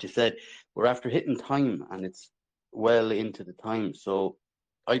lot of what you said. We're after hitting time, and it's well into the time. So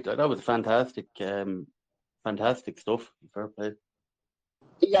that was fantastic, fantastic stuff. Fair play.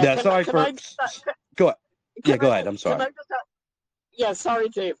 Yeah, Yeah, sorry can for. Go ahead. Yeah, go ahead. I'm can sorry. I just yeah, sorry,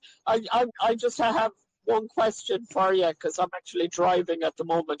 Dave. I just have one question for you because I'm actually driving at the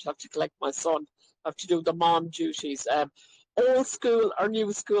moment. I have to collect my son. I have to do the mom duties. Old school or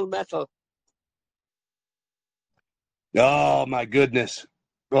new school metal? Oh my goodness.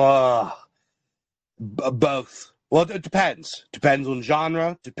 Oh, both. Well, it depends. Depends on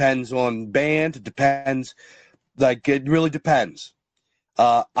genre. Depends on band. It depends. Like it really depends.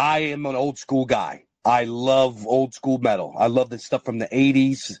 I am an old school guy. I love old school metal. I love the stuff from the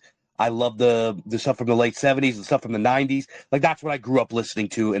 80s. I love the stuff from the late 70s, the stuff from the 90s. Like that's what I grew up listening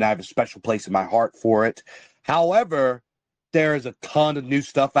to, and I have a special place in my heart for it. However, there is a ton of new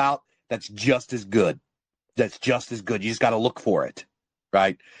stuff out that's just as good. That's just as good. You just got to look for it,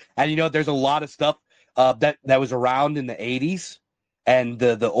 right? And there's a lot of stuff that was around in the 80s and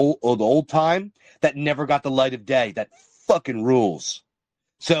the old time that never got the light of day. That fucking rules.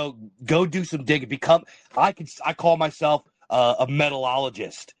 So go do some digging. I call myself a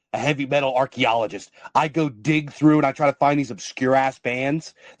metalologist, a heavy metal archaeologist. I go dig through and I try to find these obscure ass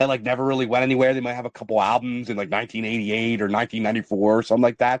bands that like never really went anywhere. They might have a couple albums in like 1988 or 1994 or something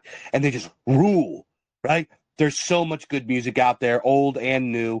like that, and they just rule, right? There's so much good music out there, old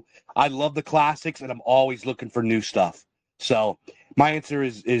and new. I love the classics, and I'm always looking for new stuff. So my answer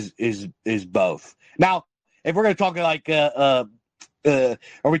is both. Now, if we're gonna talk like are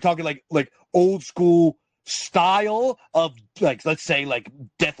we talking like old school style of like let's say like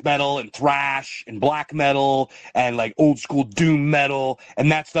death metal and thrash and black metal and like old school doom metal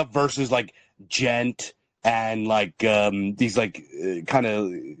and that stuff versus like gent and like these like kind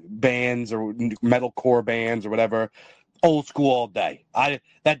of bands or metalcore bands or whatever? Old school all day.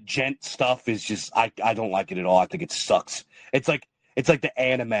 That gent stuff is just I don't like it at all. I think it sucks. It's like the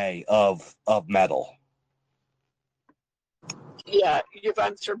anime of metal. Yeah, you've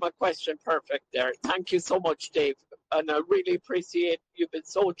answered my question perfect there. Thank you so much, Dave. And I really appreciate you've been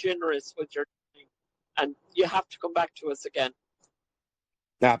so generous with your time. And you have to come back to us again.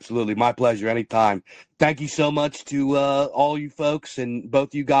 Absolutely. My pleasure. Anytime. Thank you so much to all you folks and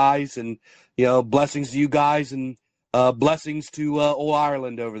both you guys and, blessings to you guys and blessings to old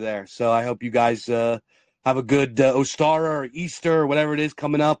Ireland over there. So I hope you guys have a good Ostara or Easter or whatever it is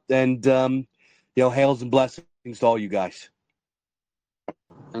coming up. And, hails and blessings to all you guys.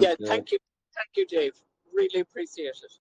 Yeah, thank you. Thank you, Dave. Really appreciate it.